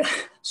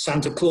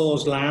Santa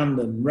Claus Land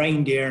and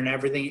reindeer and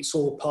everything, it's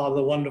all part of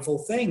the wonderful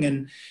thing.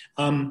 And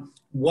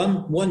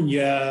one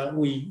year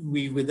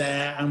we were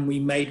there and we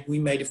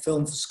made a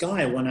film for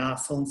Sky, a 1-hour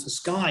film for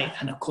Sky,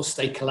 and of course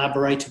they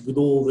collaborated with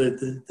all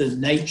the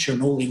nature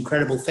and all the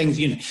incredible things,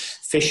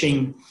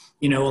 fishing,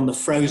 on the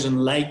frozen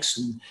lakes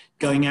and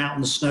going out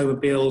on the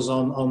snowmobiles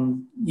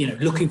on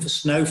looking for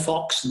snow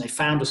fox, and they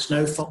found a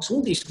snow fox,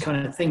 all these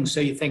kind of things. So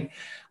you think,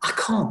 I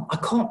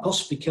can't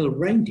possibly kill a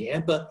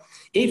reindeer, but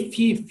if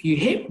you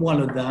hit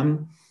one of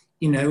them,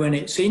 and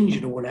it's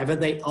injured or whatever,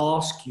 they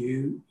ask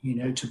you,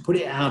 to put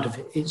it out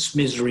of its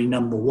misery,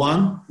 number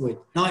one, with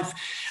knife,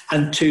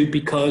 and two,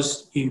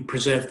 because you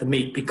preserve the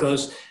meat.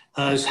 Because,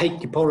 as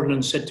Heikki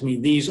Poronen said to me,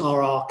 these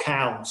are our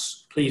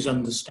cows, please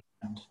understand.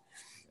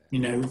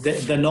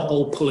 They're not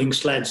all pulling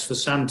sleds for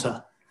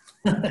Santa.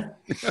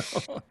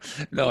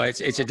 No,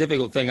 it's a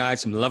difficult thing. I had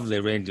some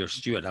lovely reindeer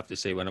stew, I'd have to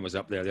say, when I was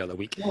up there the other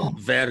week.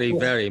 Very,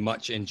 very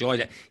much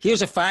enjoyed it.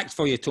 Here's a fact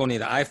for you, Tony,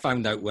 that I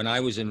found out when I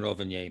was in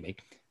Rovaniemi.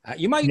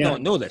 You might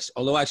not know this,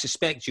 although I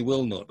suspect you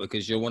will know it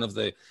because you're one of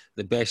the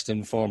best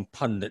informed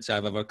pundits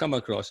I've ever come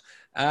across.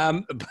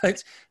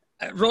 But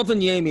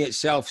Rovaniemi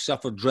itself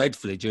suffered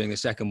dreadfully during the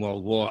Second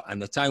World War,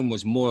 and the town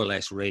was more or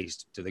less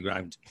razed to the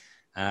ground.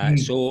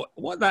 So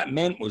what that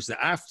meant was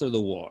that after the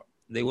war,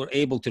 they were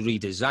able to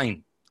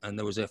redesign. And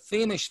there was a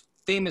famous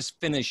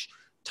Finnish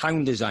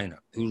town designer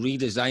who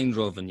redesigned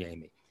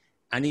Rovaniemi.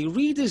 And he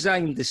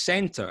redesigned the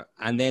centre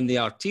and then the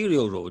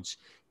arterial roads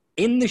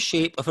in the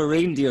shape of a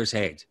reindeer's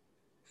head.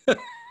 I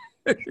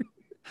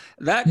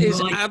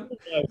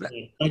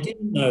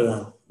didn't know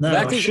that. No,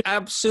 that is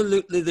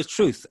absolutely the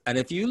truth. And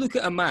if you look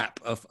at a map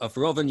of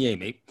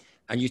Rovaniemi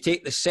and you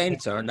take the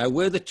centre, now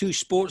where the two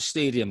sports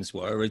stadiums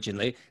were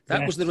originally,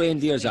 that was the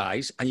reindeer's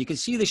eyes, and you can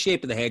see the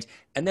shape of the head,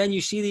 and then you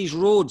see these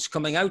roads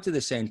coming out of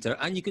the centre,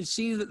 and you can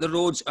see that the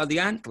roads are the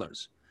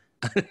antlers.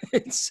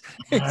 it's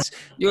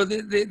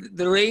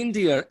the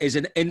reindeer is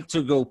an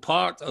integral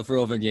part of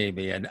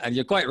Rovaniemi, and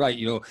you're quite right.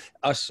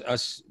 Us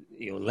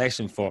less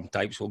informed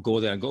types will go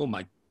there and go, oh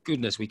my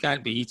goodness, we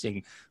can't be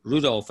eating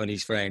Rudolph and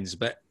his friends.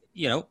 But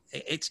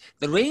it's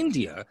the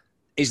reindeer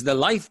is the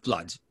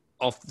lifeblood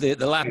of the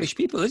Lappish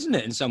people, isn't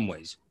it? In some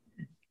ways.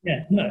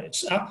 Yeah, no,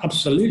 it's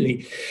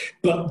absolutely.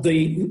 But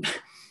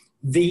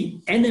the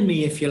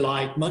enemy, if you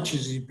like, much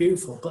as he's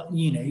beautiful, but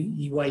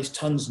he weighs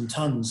tons and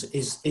tons,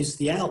 is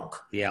the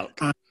elk. The elk.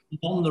 And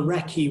on the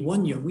recce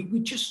one year, we were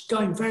just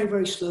going very,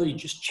 very slowly,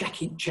 just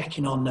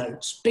checking our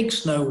notes, big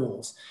snow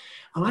walls.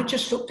 And I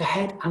just looked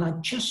ahead and I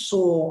just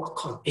saw,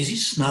 is it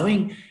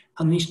snowing?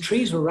 And these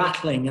trees were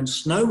rattling and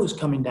snow was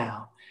coming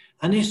down.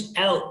 And this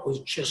elk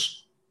was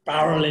just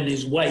barreling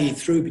his way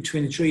through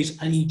between the trees,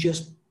 and he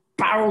just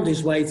barreled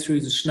his way through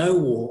the snow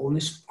wall, and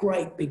this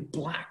great big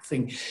black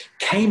thing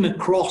came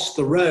across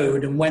the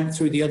road and went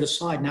through the other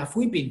side. Now, if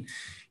we'd been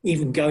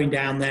even going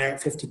down there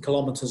at 50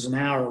 kilometers an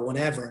hour or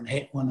whatever and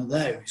hit one of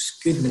those,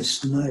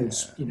 goodness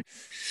knows,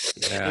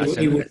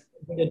 he would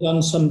have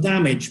done some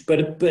damage.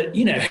 But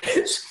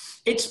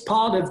it's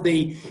part of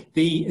the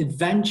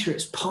adventure.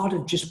 It's part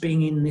of just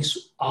being in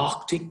this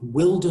Arctic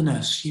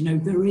wilderness.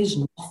 There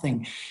is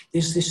nothing.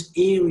 There's this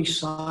eerie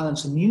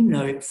silence, and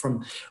it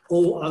from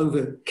all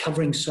over,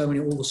 covering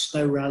all the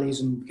snow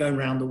rallies and going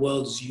around the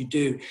world as you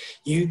do.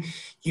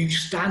 You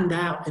stand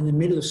out in the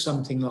middle of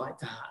something like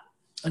that,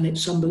 and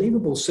it's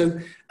unbelievable. So,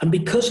 and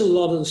because a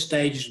lot of the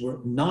stages were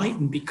at night,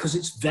 and because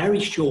it's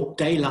very short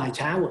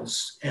daylight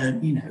hours,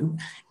 in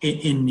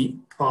the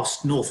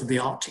past north of the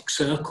Arctic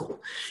Circle,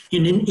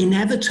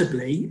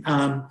 inevitably,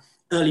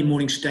 early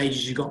morning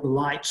stages, you got the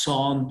lights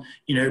on,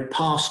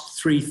 past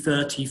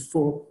 3:30,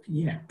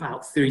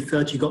 about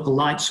 3:30, you got the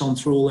lights on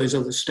through all those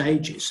other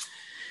stages.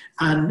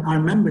 And I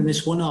remember in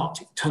this one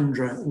Arctic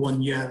Tundra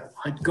one year,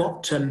 I'd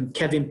got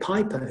Kevin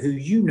Piper, who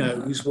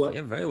who's worked.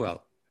 Yeah, very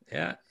well.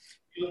 Yeah.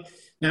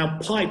 Now,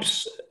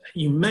 Pipes,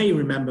 you may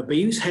remember, but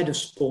he was head of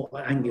sport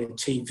at Anglia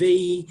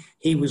TV.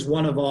 He was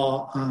one of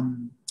our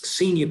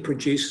senior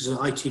producers at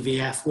ITV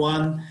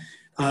F1,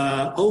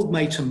 old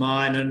mate of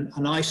mine.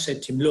 And I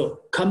said to him,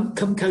 look, come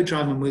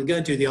co-drive, and we'll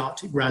go do the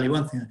Arctic Rally,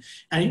 one thing.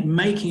 And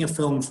making a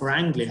film for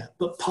Anglia.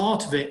 But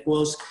part of it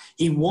was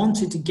he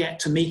wanted to get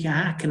to Mika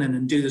Hakkinen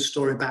and do the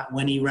story about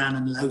when he ran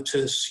in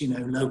Lotus,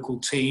 local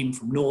team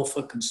from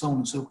Norfolk and so on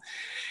and so forth.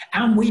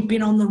 And we've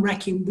been on the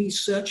wrecking,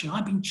 researching.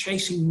 I've been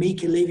chasing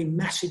Mika, leaving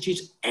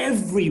messages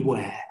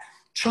everywhere,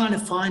 trying to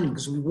find him,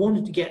 because we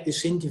wanted to get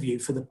this interview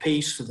for the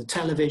piece, for the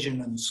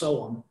television and so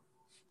on.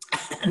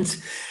 And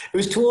it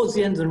was towards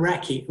the end of the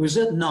recce. It was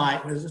at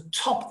night. It was at the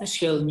top of this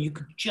hill, and you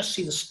could just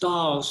see the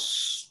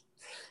stars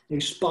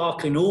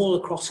sparkling all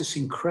across this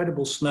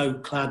incredible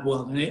snow-clad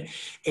world. And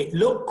it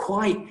looked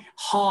quite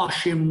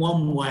harsh in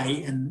one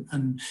way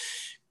and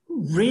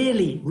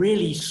really,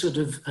 really sort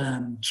of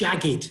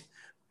jagged.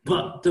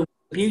 But there was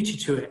beauty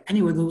to it.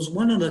 Anyway, there was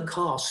one other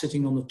car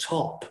sitting on the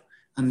top,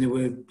 and they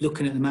were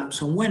looking at the map.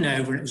 So I went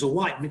over, and it was a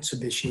white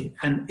Mitsubishi,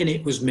 and in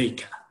it was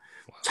Mika.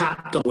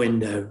 Tapped on the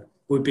window.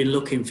 We've been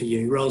looking for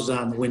you. Rolls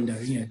down the window,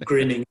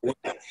 grinning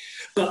away.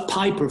 But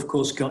Piper, of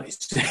course, got his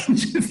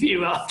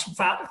interview after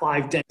about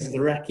 5 days of the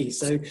recce.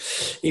 So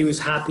he was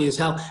happy as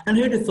hell. And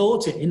who'd have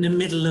thought it, in the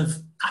middle of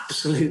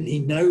absolutely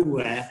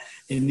nowhere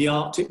in the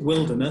Arctic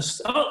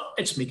wilderness? Oh,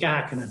 it's Mika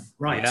Hakkinen.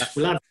 Right. Yeah.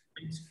 We'll have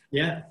it.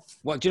 Yeah.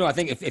 Well, do you know, I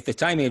think if the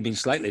timing had been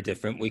slightly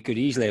different, we could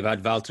easily have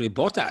had Valtteri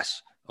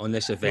Bottas on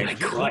this event.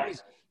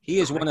 He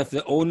is one of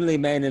the only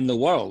men in the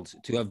world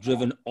to have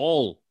driven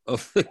all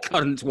of the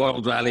current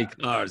World Rally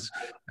cars.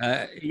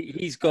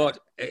 He's got,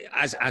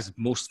 as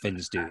most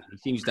Finns do, he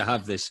seems to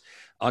have this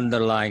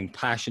underlying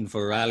passion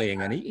for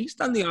rallying, and he's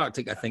done the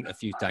Arctic, I think, a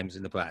few times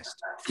in the past.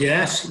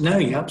 Yes, no,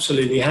 he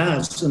absolutely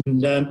has.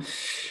 And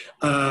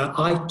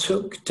I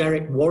took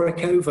Derek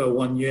Warwick over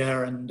one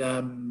year, and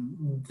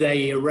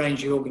the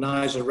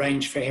organizer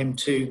arranged for him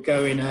to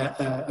go in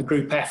a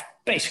Group F,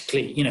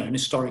 basically, an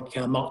historic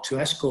Mark II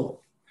Escort.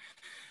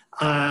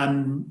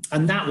 And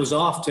that was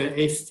after,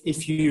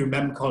 if you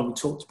remember, Colin, we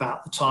talked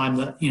about the time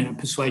that,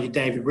 persuaded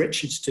David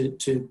Richards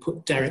to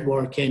put Derek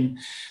Warwick in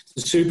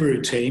the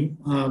Subaru team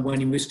when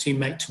he was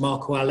teammate to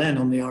Marco Allen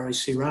on the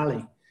RAC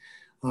Rally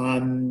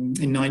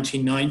in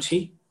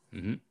 1990.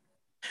 Mm-hmm.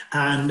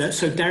 And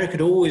so Derek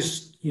had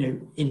always,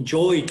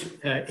 enjoyed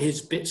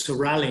his bits of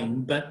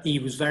rallying, but he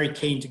was very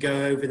keen to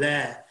go over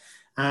there.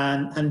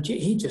 And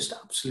he just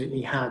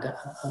absolutely had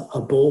a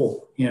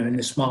ball, in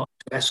the Mark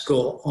II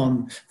Escort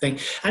on thing.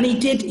 And he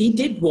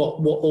did what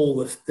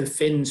all the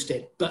Finns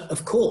did. But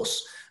of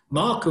course,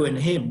 Marco and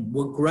him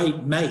were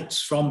great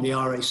mates from the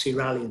RAC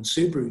Rally and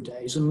Subaru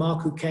days. And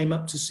Marco came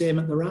up to see him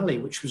at the rally,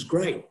 which was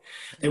great.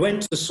 They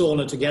went to the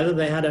sauna together.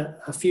 They had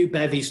a few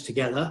bevies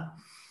together.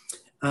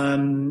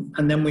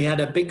 And then we had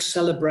a big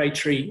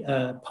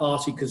celebratory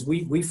party, because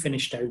we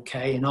finished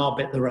okay in our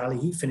bit of the rally.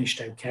 He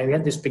finished okay. We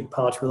had this big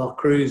party with our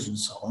crews and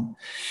so on.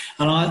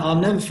 And I'll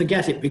never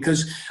forget it,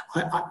 because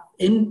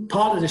in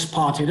part of this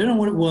party, I don't know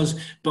what it was,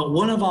 but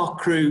one of our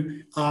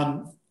crew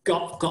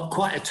got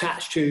quite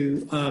attached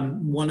to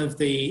one of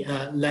the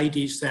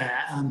ladies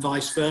there, and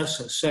vice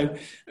versa. So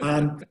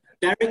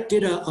Derek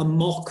did a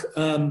mock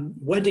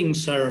wedding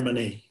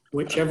ceremony,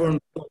 which everyone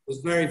thought was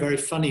very, very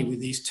funny, with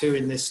these two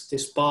in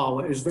this bar,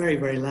 where it was very,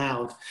 very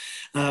loud,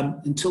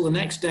 until the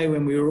next day,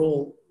 when we were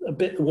all a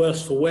bit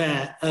worse for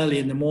wear early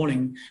in the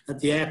morning at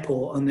the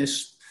airport, and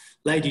this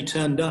lady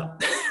turned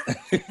up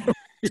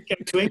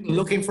to England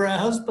looking for her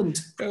husband.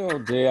 Oh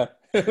dear.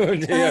 Oh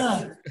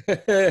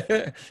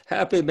dear.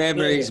 Happy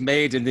memories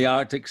made in the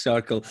Arctic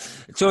Circle.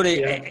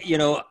 Tony,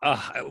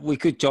 we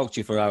could talk to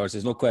you for hours,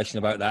 there's no question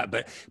about that.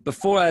 But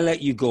before I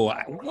let you go,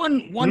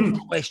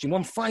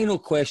 one final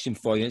question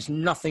for you. It's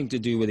nothing to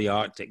do with the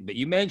Arctic, but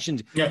you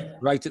mentioned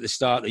right at the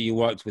start that you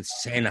worked with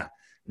Senna.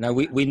 Now,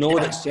 we know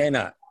that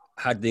Senna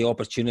had the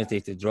opportunity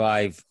to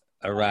drive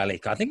a rally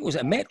car. I think it was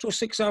a Metro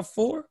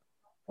 6R4?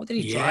 What did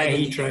he drive? Yeah,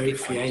 he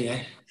drove,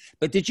 yeah.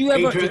 But did you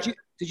ever...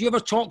 Did you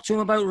ever talk to him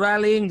about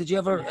rallying? Did you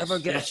ever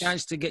get a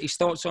chance to get his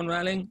thoughts on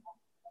rallying?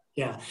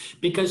 Yeah,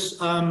 because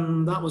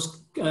that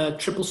was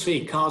Triple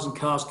C, Cars and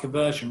Cars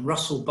Conversion.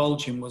 Russell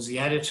Bulgin was the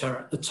editor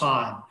at the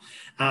time.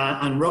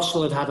 And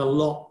Russell had a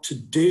lot to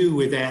do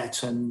with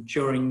Ayrton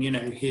during,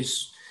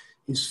 his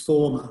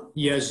former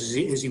years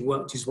as he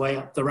worked his way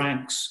up the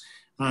ranks.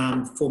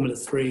 Formula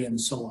 3 and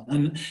so on.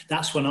 And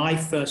that's when I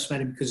first met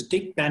him, because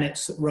Dick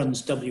Bennett, that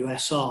runs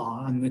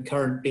WSR and the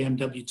current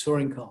BMW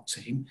touring car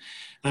team,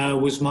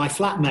 was my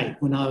flatmate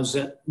when I was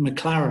at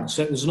McLaren.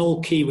 So it was an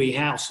all Kiwi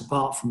house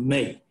apart from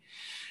me.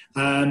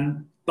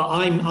 But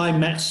I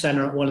met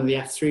Senna at one of the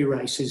F3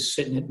 races,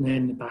 sitting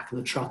in the back of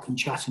the truck and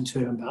chatting to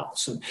him about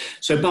some.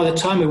 So by the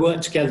time we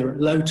worked together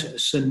at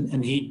Lotus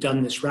and he'd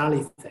done this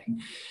rally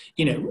thing,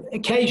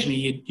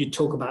 occasionally you'd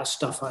talk about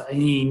stuff,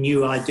 and he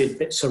knew I did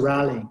bits of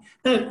rallying.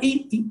 No,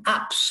 he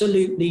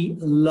absolutely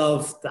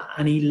loved that.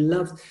 And he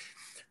loved,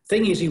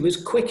 thing is, he was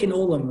quick in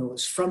all of them. It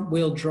was front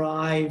wheel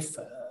drive,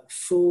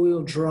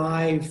 four-wheel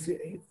drive,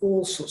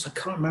 all sorts. I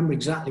can't remember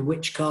exactly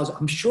which cars.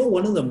 I'm sure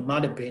one of them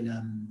might have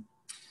been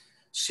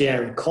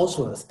Sierra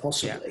Cosworth,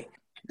 possibly. Yeah.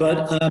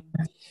 But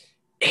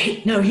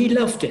he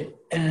loved it.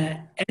 And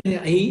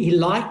he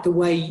liked the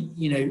way,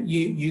 you know,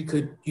 you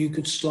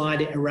could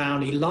slide it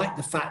around. He liked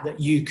the fact that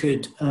you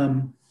could,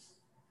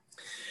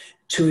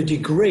 to a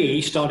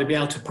degree, started to be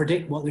able to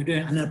predict what they were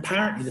doing. And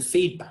apparently the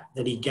feedback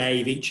that he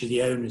gave each of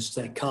the owners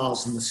to their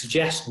cars and the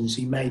suggestions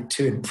he made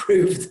to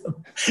improve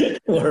them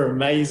were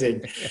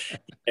amazing.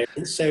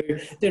 So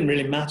it didn't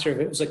really matter if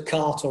it was a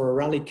kart or a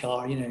rally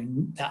car, you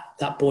know,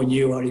 that boy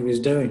knew what he was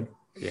doing.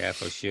 Yeah,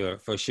 for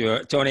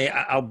sure. Tony,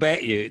 I'll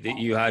bet you that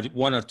you had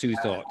one or two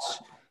thoughts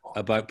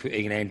about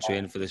putting an entry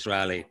in for this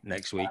rally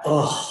next week.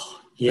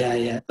 Oh,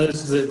 yeah.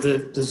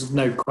 There's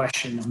no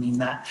question. I mean,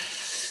 that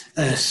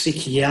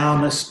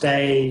Sikiyama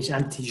stage,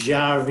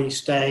 Antijarvi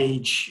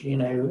stage, you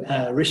know,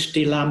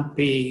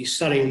 Ristilampi,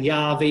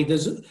 Sarjavi,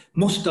 there's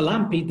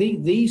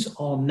Mustalampi. These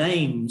are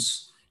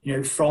names, you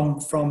know,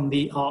 from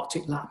the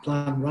Arctic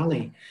Lapland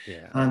Rally.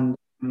 Yeah. And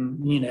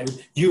you know,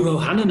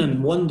 Juho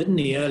Hannanen won, didn't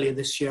he, earlier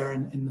this year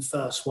in the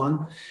first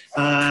one?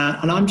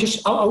 And I'm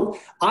just,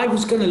 I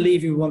was going to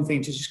leave you one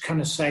thing to just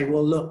kind of say,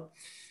 well, look,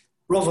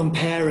 Rovan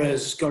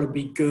Perez got to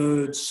be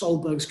good,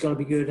 Solberg's got to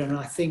be good, and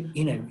I think,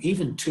 you know,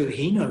 even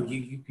Tuahino,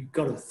 you've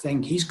got to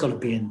think he's got to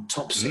be in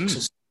top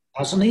six,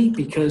 hasn't he?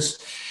 Because,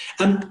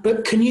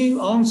 but can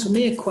you answer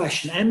me a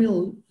question?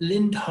 Emil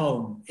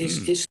Lindholm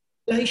is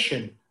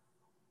station.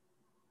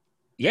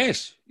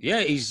 Yes,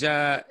 yeah, he's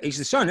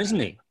the son, isn't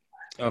he?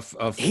 Of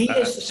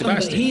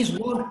Sebastian.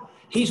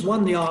 He's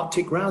won the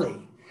Arctic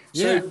Rally.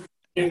 So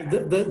you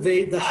know,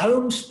 the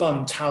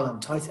homespun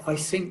talent, I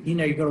think, you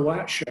know, you've got to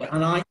watch it.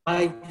 And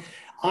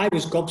I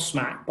was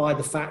gobsmacked by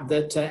the fact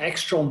that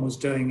Ekstrom was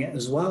doing it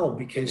as well,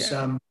 because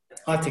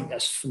I think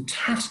that's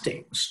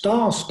fantastic.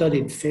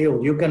 Star-studded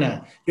field. You're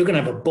gonna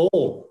have a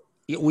ball.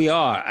 We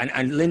are,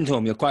 and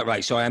Lindholm, you're quite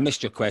right. Sorry, I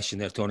missed your question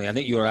there, Tony. I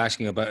think you were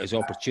asking about his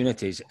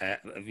opportunities,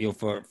 you know,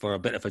 for a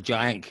bit of a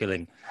giant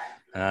killing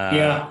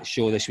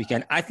show this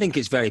weekend. I think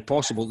it's very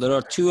possible. There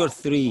are two or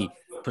three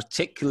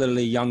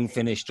particularly young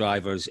Finnish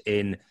drivers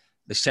in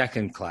the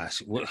second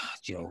class,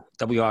 you know,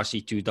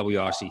 WRC2,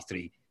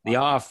 WRC3, the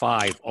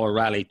R5 or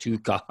Rally 2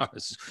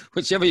 cars,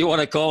 whichever you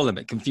want to call them.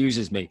 It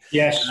confuses me.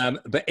 Yes.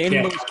 But in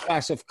those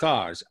class of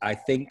cars, I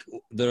think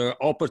there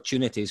are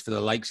opportunities for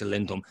the likes of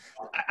Lindholm.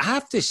 I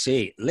have to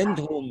say,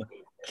 Lindholm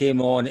came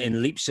on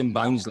in leaps and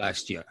bounds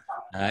last year.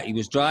 He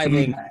was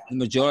driving the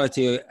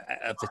majority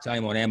of the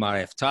time on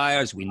MRF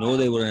tyres. We know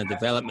they were in a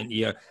development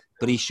year,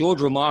 but he showed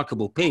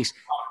remarkable pace.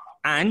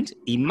 And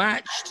he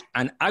matched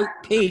and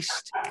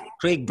outpaced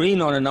Craig Breen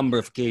on a number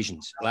of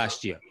occasions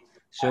last year.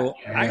 So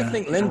I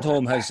think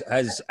Lindholm has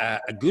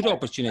a good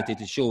opportunity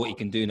to show what he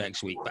can do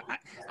next week. But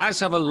as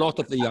have a lot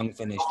of the young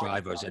Finnish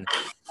drivers. And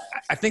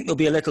I think there'll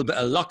be a little bit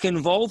of luck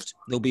involved.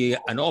 There'll be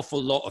an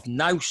awful lot of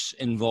nous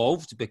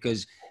involved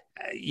because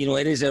you know,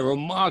 it is a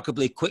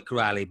remarkably quick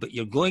rally, but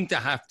you're going to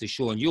have to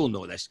show, and you'll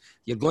know this,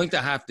 you're going to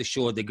have to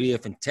show a degree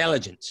of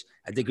intelligence,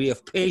 a degree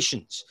of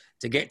patience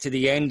to get to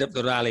the end of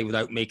the rally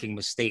without making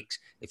mistakes.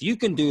 If you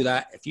can do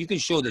that, if you can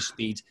show the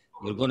speed,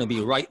 you're going to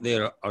be right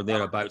there or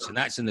thereabouts, and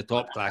that's in the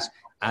top class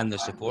and the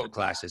support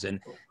classes. And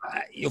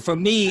you know, for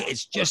me,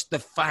 it's just the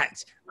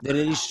fact that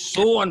it is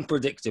so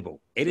unpredictable.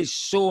 It is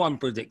so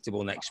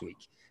unpredictable next week.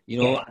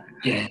 You know,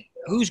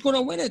 who's going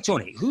to win it,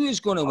 Tony? Who is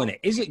going to win it?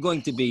 Is it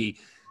going to be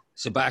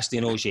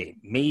Sebastian Ogier?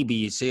 Maybe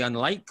you'd say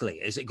unlikely.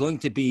 Is it going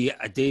to be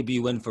a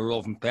debut win for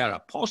Rovan Perez?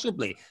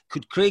 Possibly.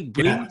 Could Craig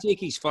Breen take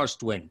his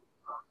first win?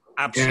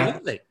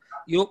 Absolutely.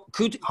 You know,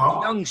 could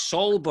young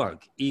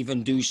Solberg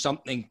even do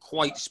something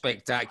quite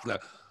spectacular?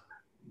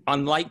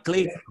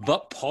 Unlikely,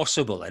 but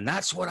possible. And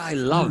that's what I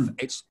love.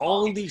 It's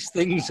all these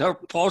things are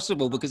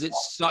possible because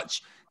it's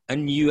such a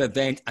new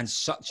event and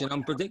such an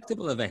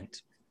unpredictable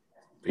event.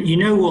 You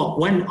know what?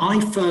 When I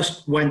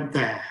first went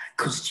there,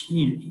 because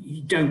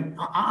you don't,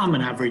 I'm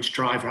an average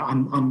driver.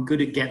 I'm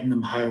good at getting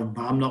them home,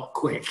 but I'm not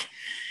quick.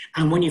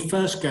 And when you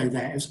first go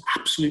there, it was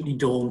absolutely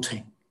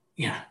daunting.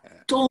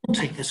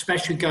 Daunting,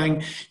 especially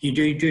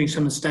doing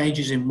some of the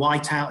stages in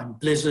whiteout and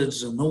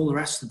blizzards and all the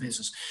rest of the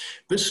business.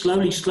 But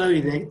slowly,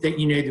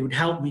 they would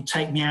help me,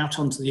 take me out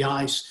onto the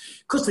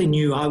ice because they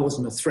knew I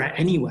wasn't a threat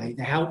anyway.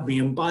 They helped me,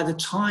 and by the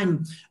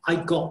time I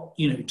got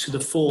to the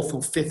fourth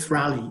or fifth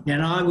rally,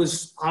 then I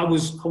was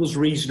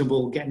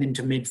reasonable getting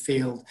into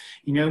midfield.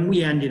 And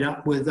we ended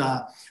up with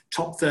a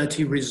top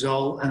 30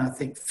 result, and I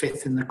think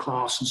fifth in the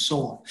class and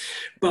so on.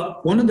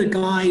 But one of the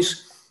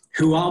guys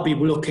who I'll be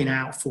looking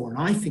out for, and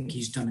I think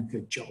he's done a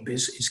good job,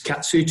 is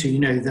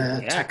Katsuta,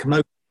 the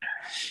Takamoto.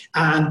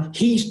 And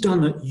he's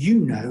done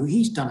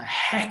a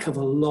heck of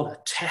a lot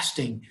of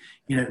testing,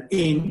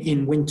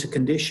 in winter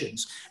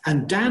conditions.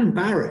 And Dan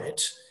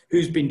Barrett,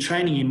 who's been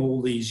training him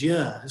all these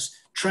years,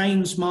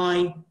 trains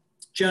my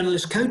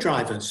journalist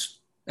co-drivers.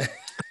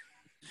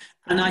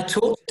 And I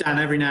talk to Dan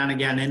every now and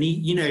again, and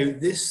he,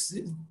 this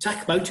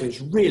Takamoto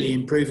is really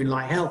improving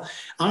like hell.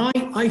 And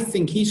I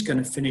think he's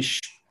going to finish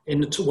I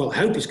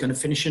hope he's going to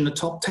finish in the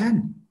top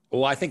 10.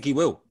 Oh, I think he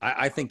will.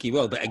 I think he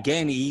will. But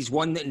again, he's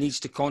one that needs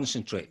to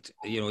concentrate.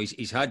 You know,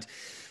 he's had,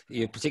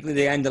 you know,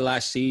 particularly the end of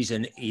last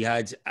season, he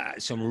had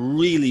some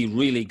really,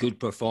 really good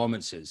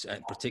performances,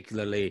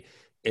 particularly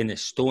in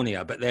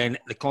Estonia. But then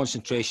the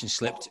concentration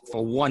slipped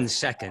for 1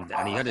 second,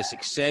 and he had a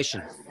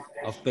succession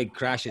of big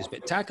crashes.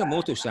 But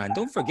Takamoto-san,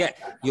 don't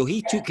forget, you know,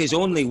 he took his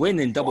only win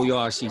in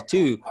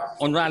WRC2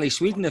 on Rally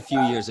Sweden a few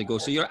years ago.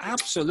 So you're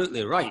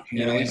absolutely right.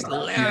 You know, he's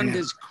learned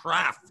his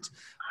craft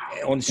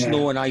on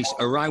snow and ice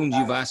around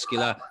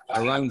Jyväskylä,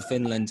 around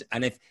Finland.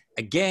 And if,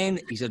 again,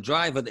 he's a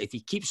driver that if he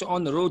keeps it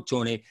on the road,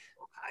 Tony,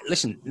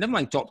 listen, never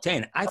mind top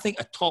 10, I think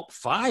a top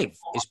 5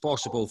 is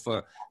possible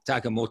for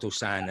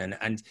Takamoto-san.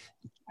 And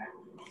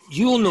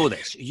you'll know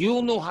this.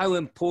 You'll know how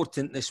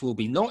important this will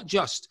be, not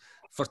just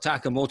for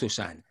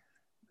Takamoto-san,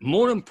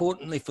 more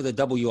importantly for the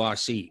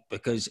WRC,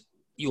 because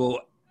your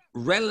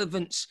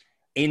relevance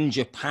in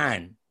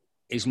Japan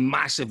is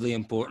massively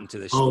important to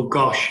this. Oh,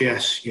 gosh,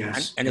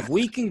 yes. And if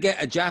we can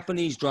get a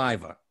Japanese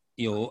driver,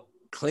 you know,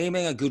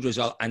 claiming a good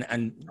result,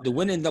 and the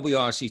win in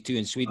WRC2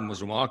 in Sweden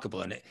was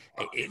remarkable, and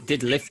it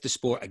did lift the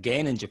sport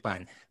again in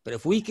Japan. But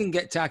if we can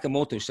get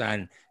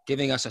Takamoto-san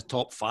giving us a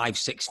top 5,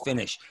 6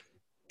 finish,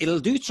 it'll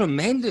do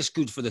tremendous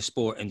good for the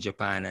sport in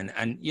Japan.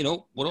 And you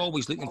know, we're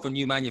always looking for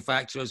new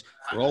manufacturers.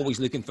 We're always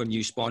looking for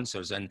new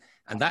sponsors. And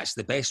that's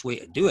the best way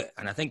to do it.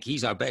 And I think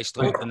he's our best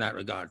hope in that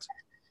regard.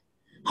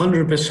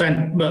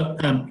 100%. But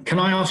can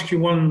I ask you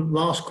one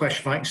last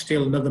question, if I can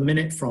steal another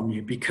minute from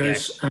you?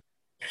 Because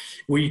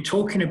were you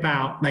talking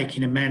about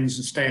making amends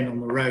and staying on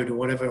the road or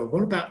whatever?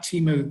 What about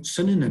Timo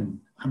Sunninen?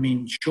 I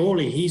mean,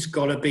 surely he's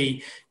got to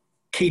be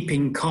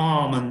keeping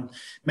calm and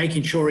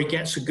making sure he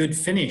gets a good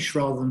finish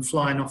rather than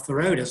flying off the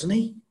road, hasn't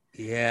he?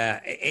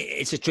 Yeah,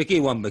 it's a tricky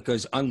one,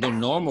 because under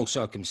normal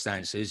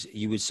circumstances,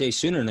 you would say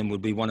Sunninen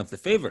would be one of the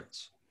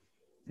favourites.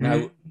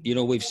 Now, you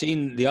know, we've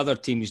seen the other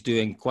teams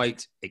doing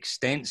quite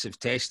extensive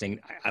testing.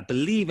 I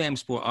believe M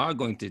Sport are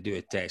going to do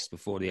a test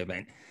before the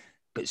event.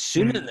 But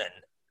Sunninen,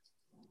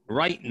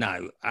 right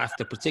now,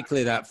 after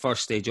particularly that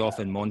first stage off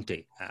in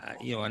Monte,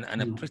 you know,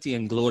 and a pretty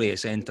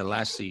inglorious end to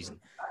last season,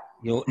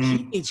 you know,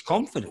 he needs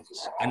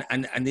confidence.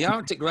 And the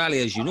Arctic Rally,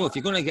 as you know, if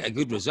you're going to get a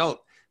good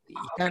result,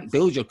 you can't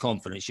build your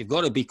confidence. You've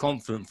got to be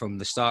confident from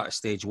the start of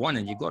stage 1,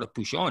 and you've got to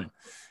push on.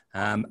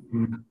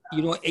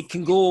 You know, it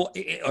can go,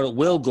 or it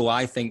will go,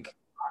 I think,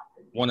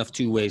 one of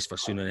 2 ways for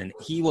Sunninen.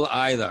 He will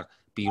either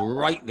be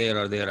right there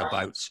or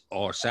thereabouts,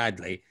 or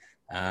sadly,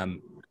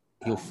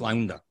 he'll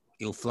flounder.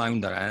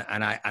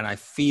 And I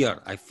fear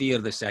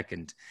the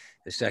second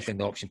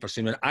option for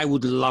Sunninen. I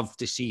would love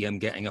to see him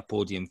getting a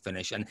podium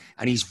finish, and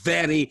he's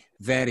very,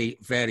 very,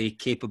 very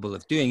capable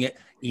of doing it.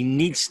 He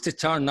needs to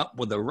turn up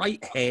with the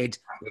right head,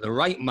 with the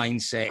right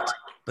mindset,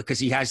 because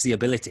he has the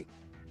ability.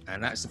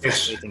 And that's the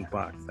frustrating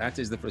part. That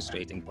is the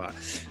frustrating part.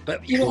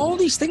 But, you know, all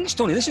these things,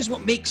 Tony, this is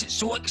what makes it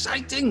so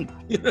exciting.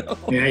 You know?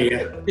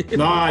 Yeah.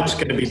 No, it's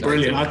going to be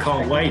brilliant. I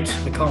can't wait.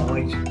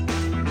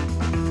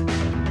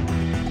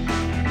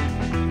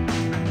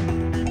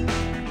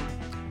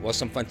 Well,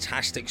 some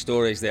fantastic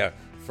stories there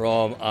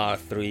from our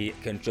 3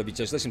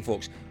 contributors. Listen,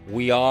 folks,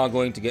 we are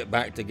going to get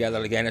back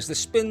together again as the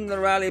Spin the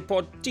Rally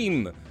Pod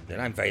team.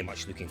 And I'm very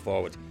much looking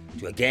forward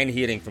to again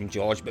hearing from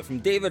George, but from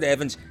David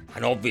Evans,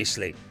 and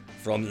obviously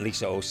from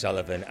Lisa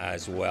O'Sullivan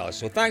as well.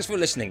 So thanks for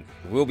listening.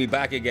 We'll be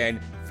back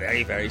again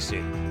very, very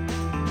soon.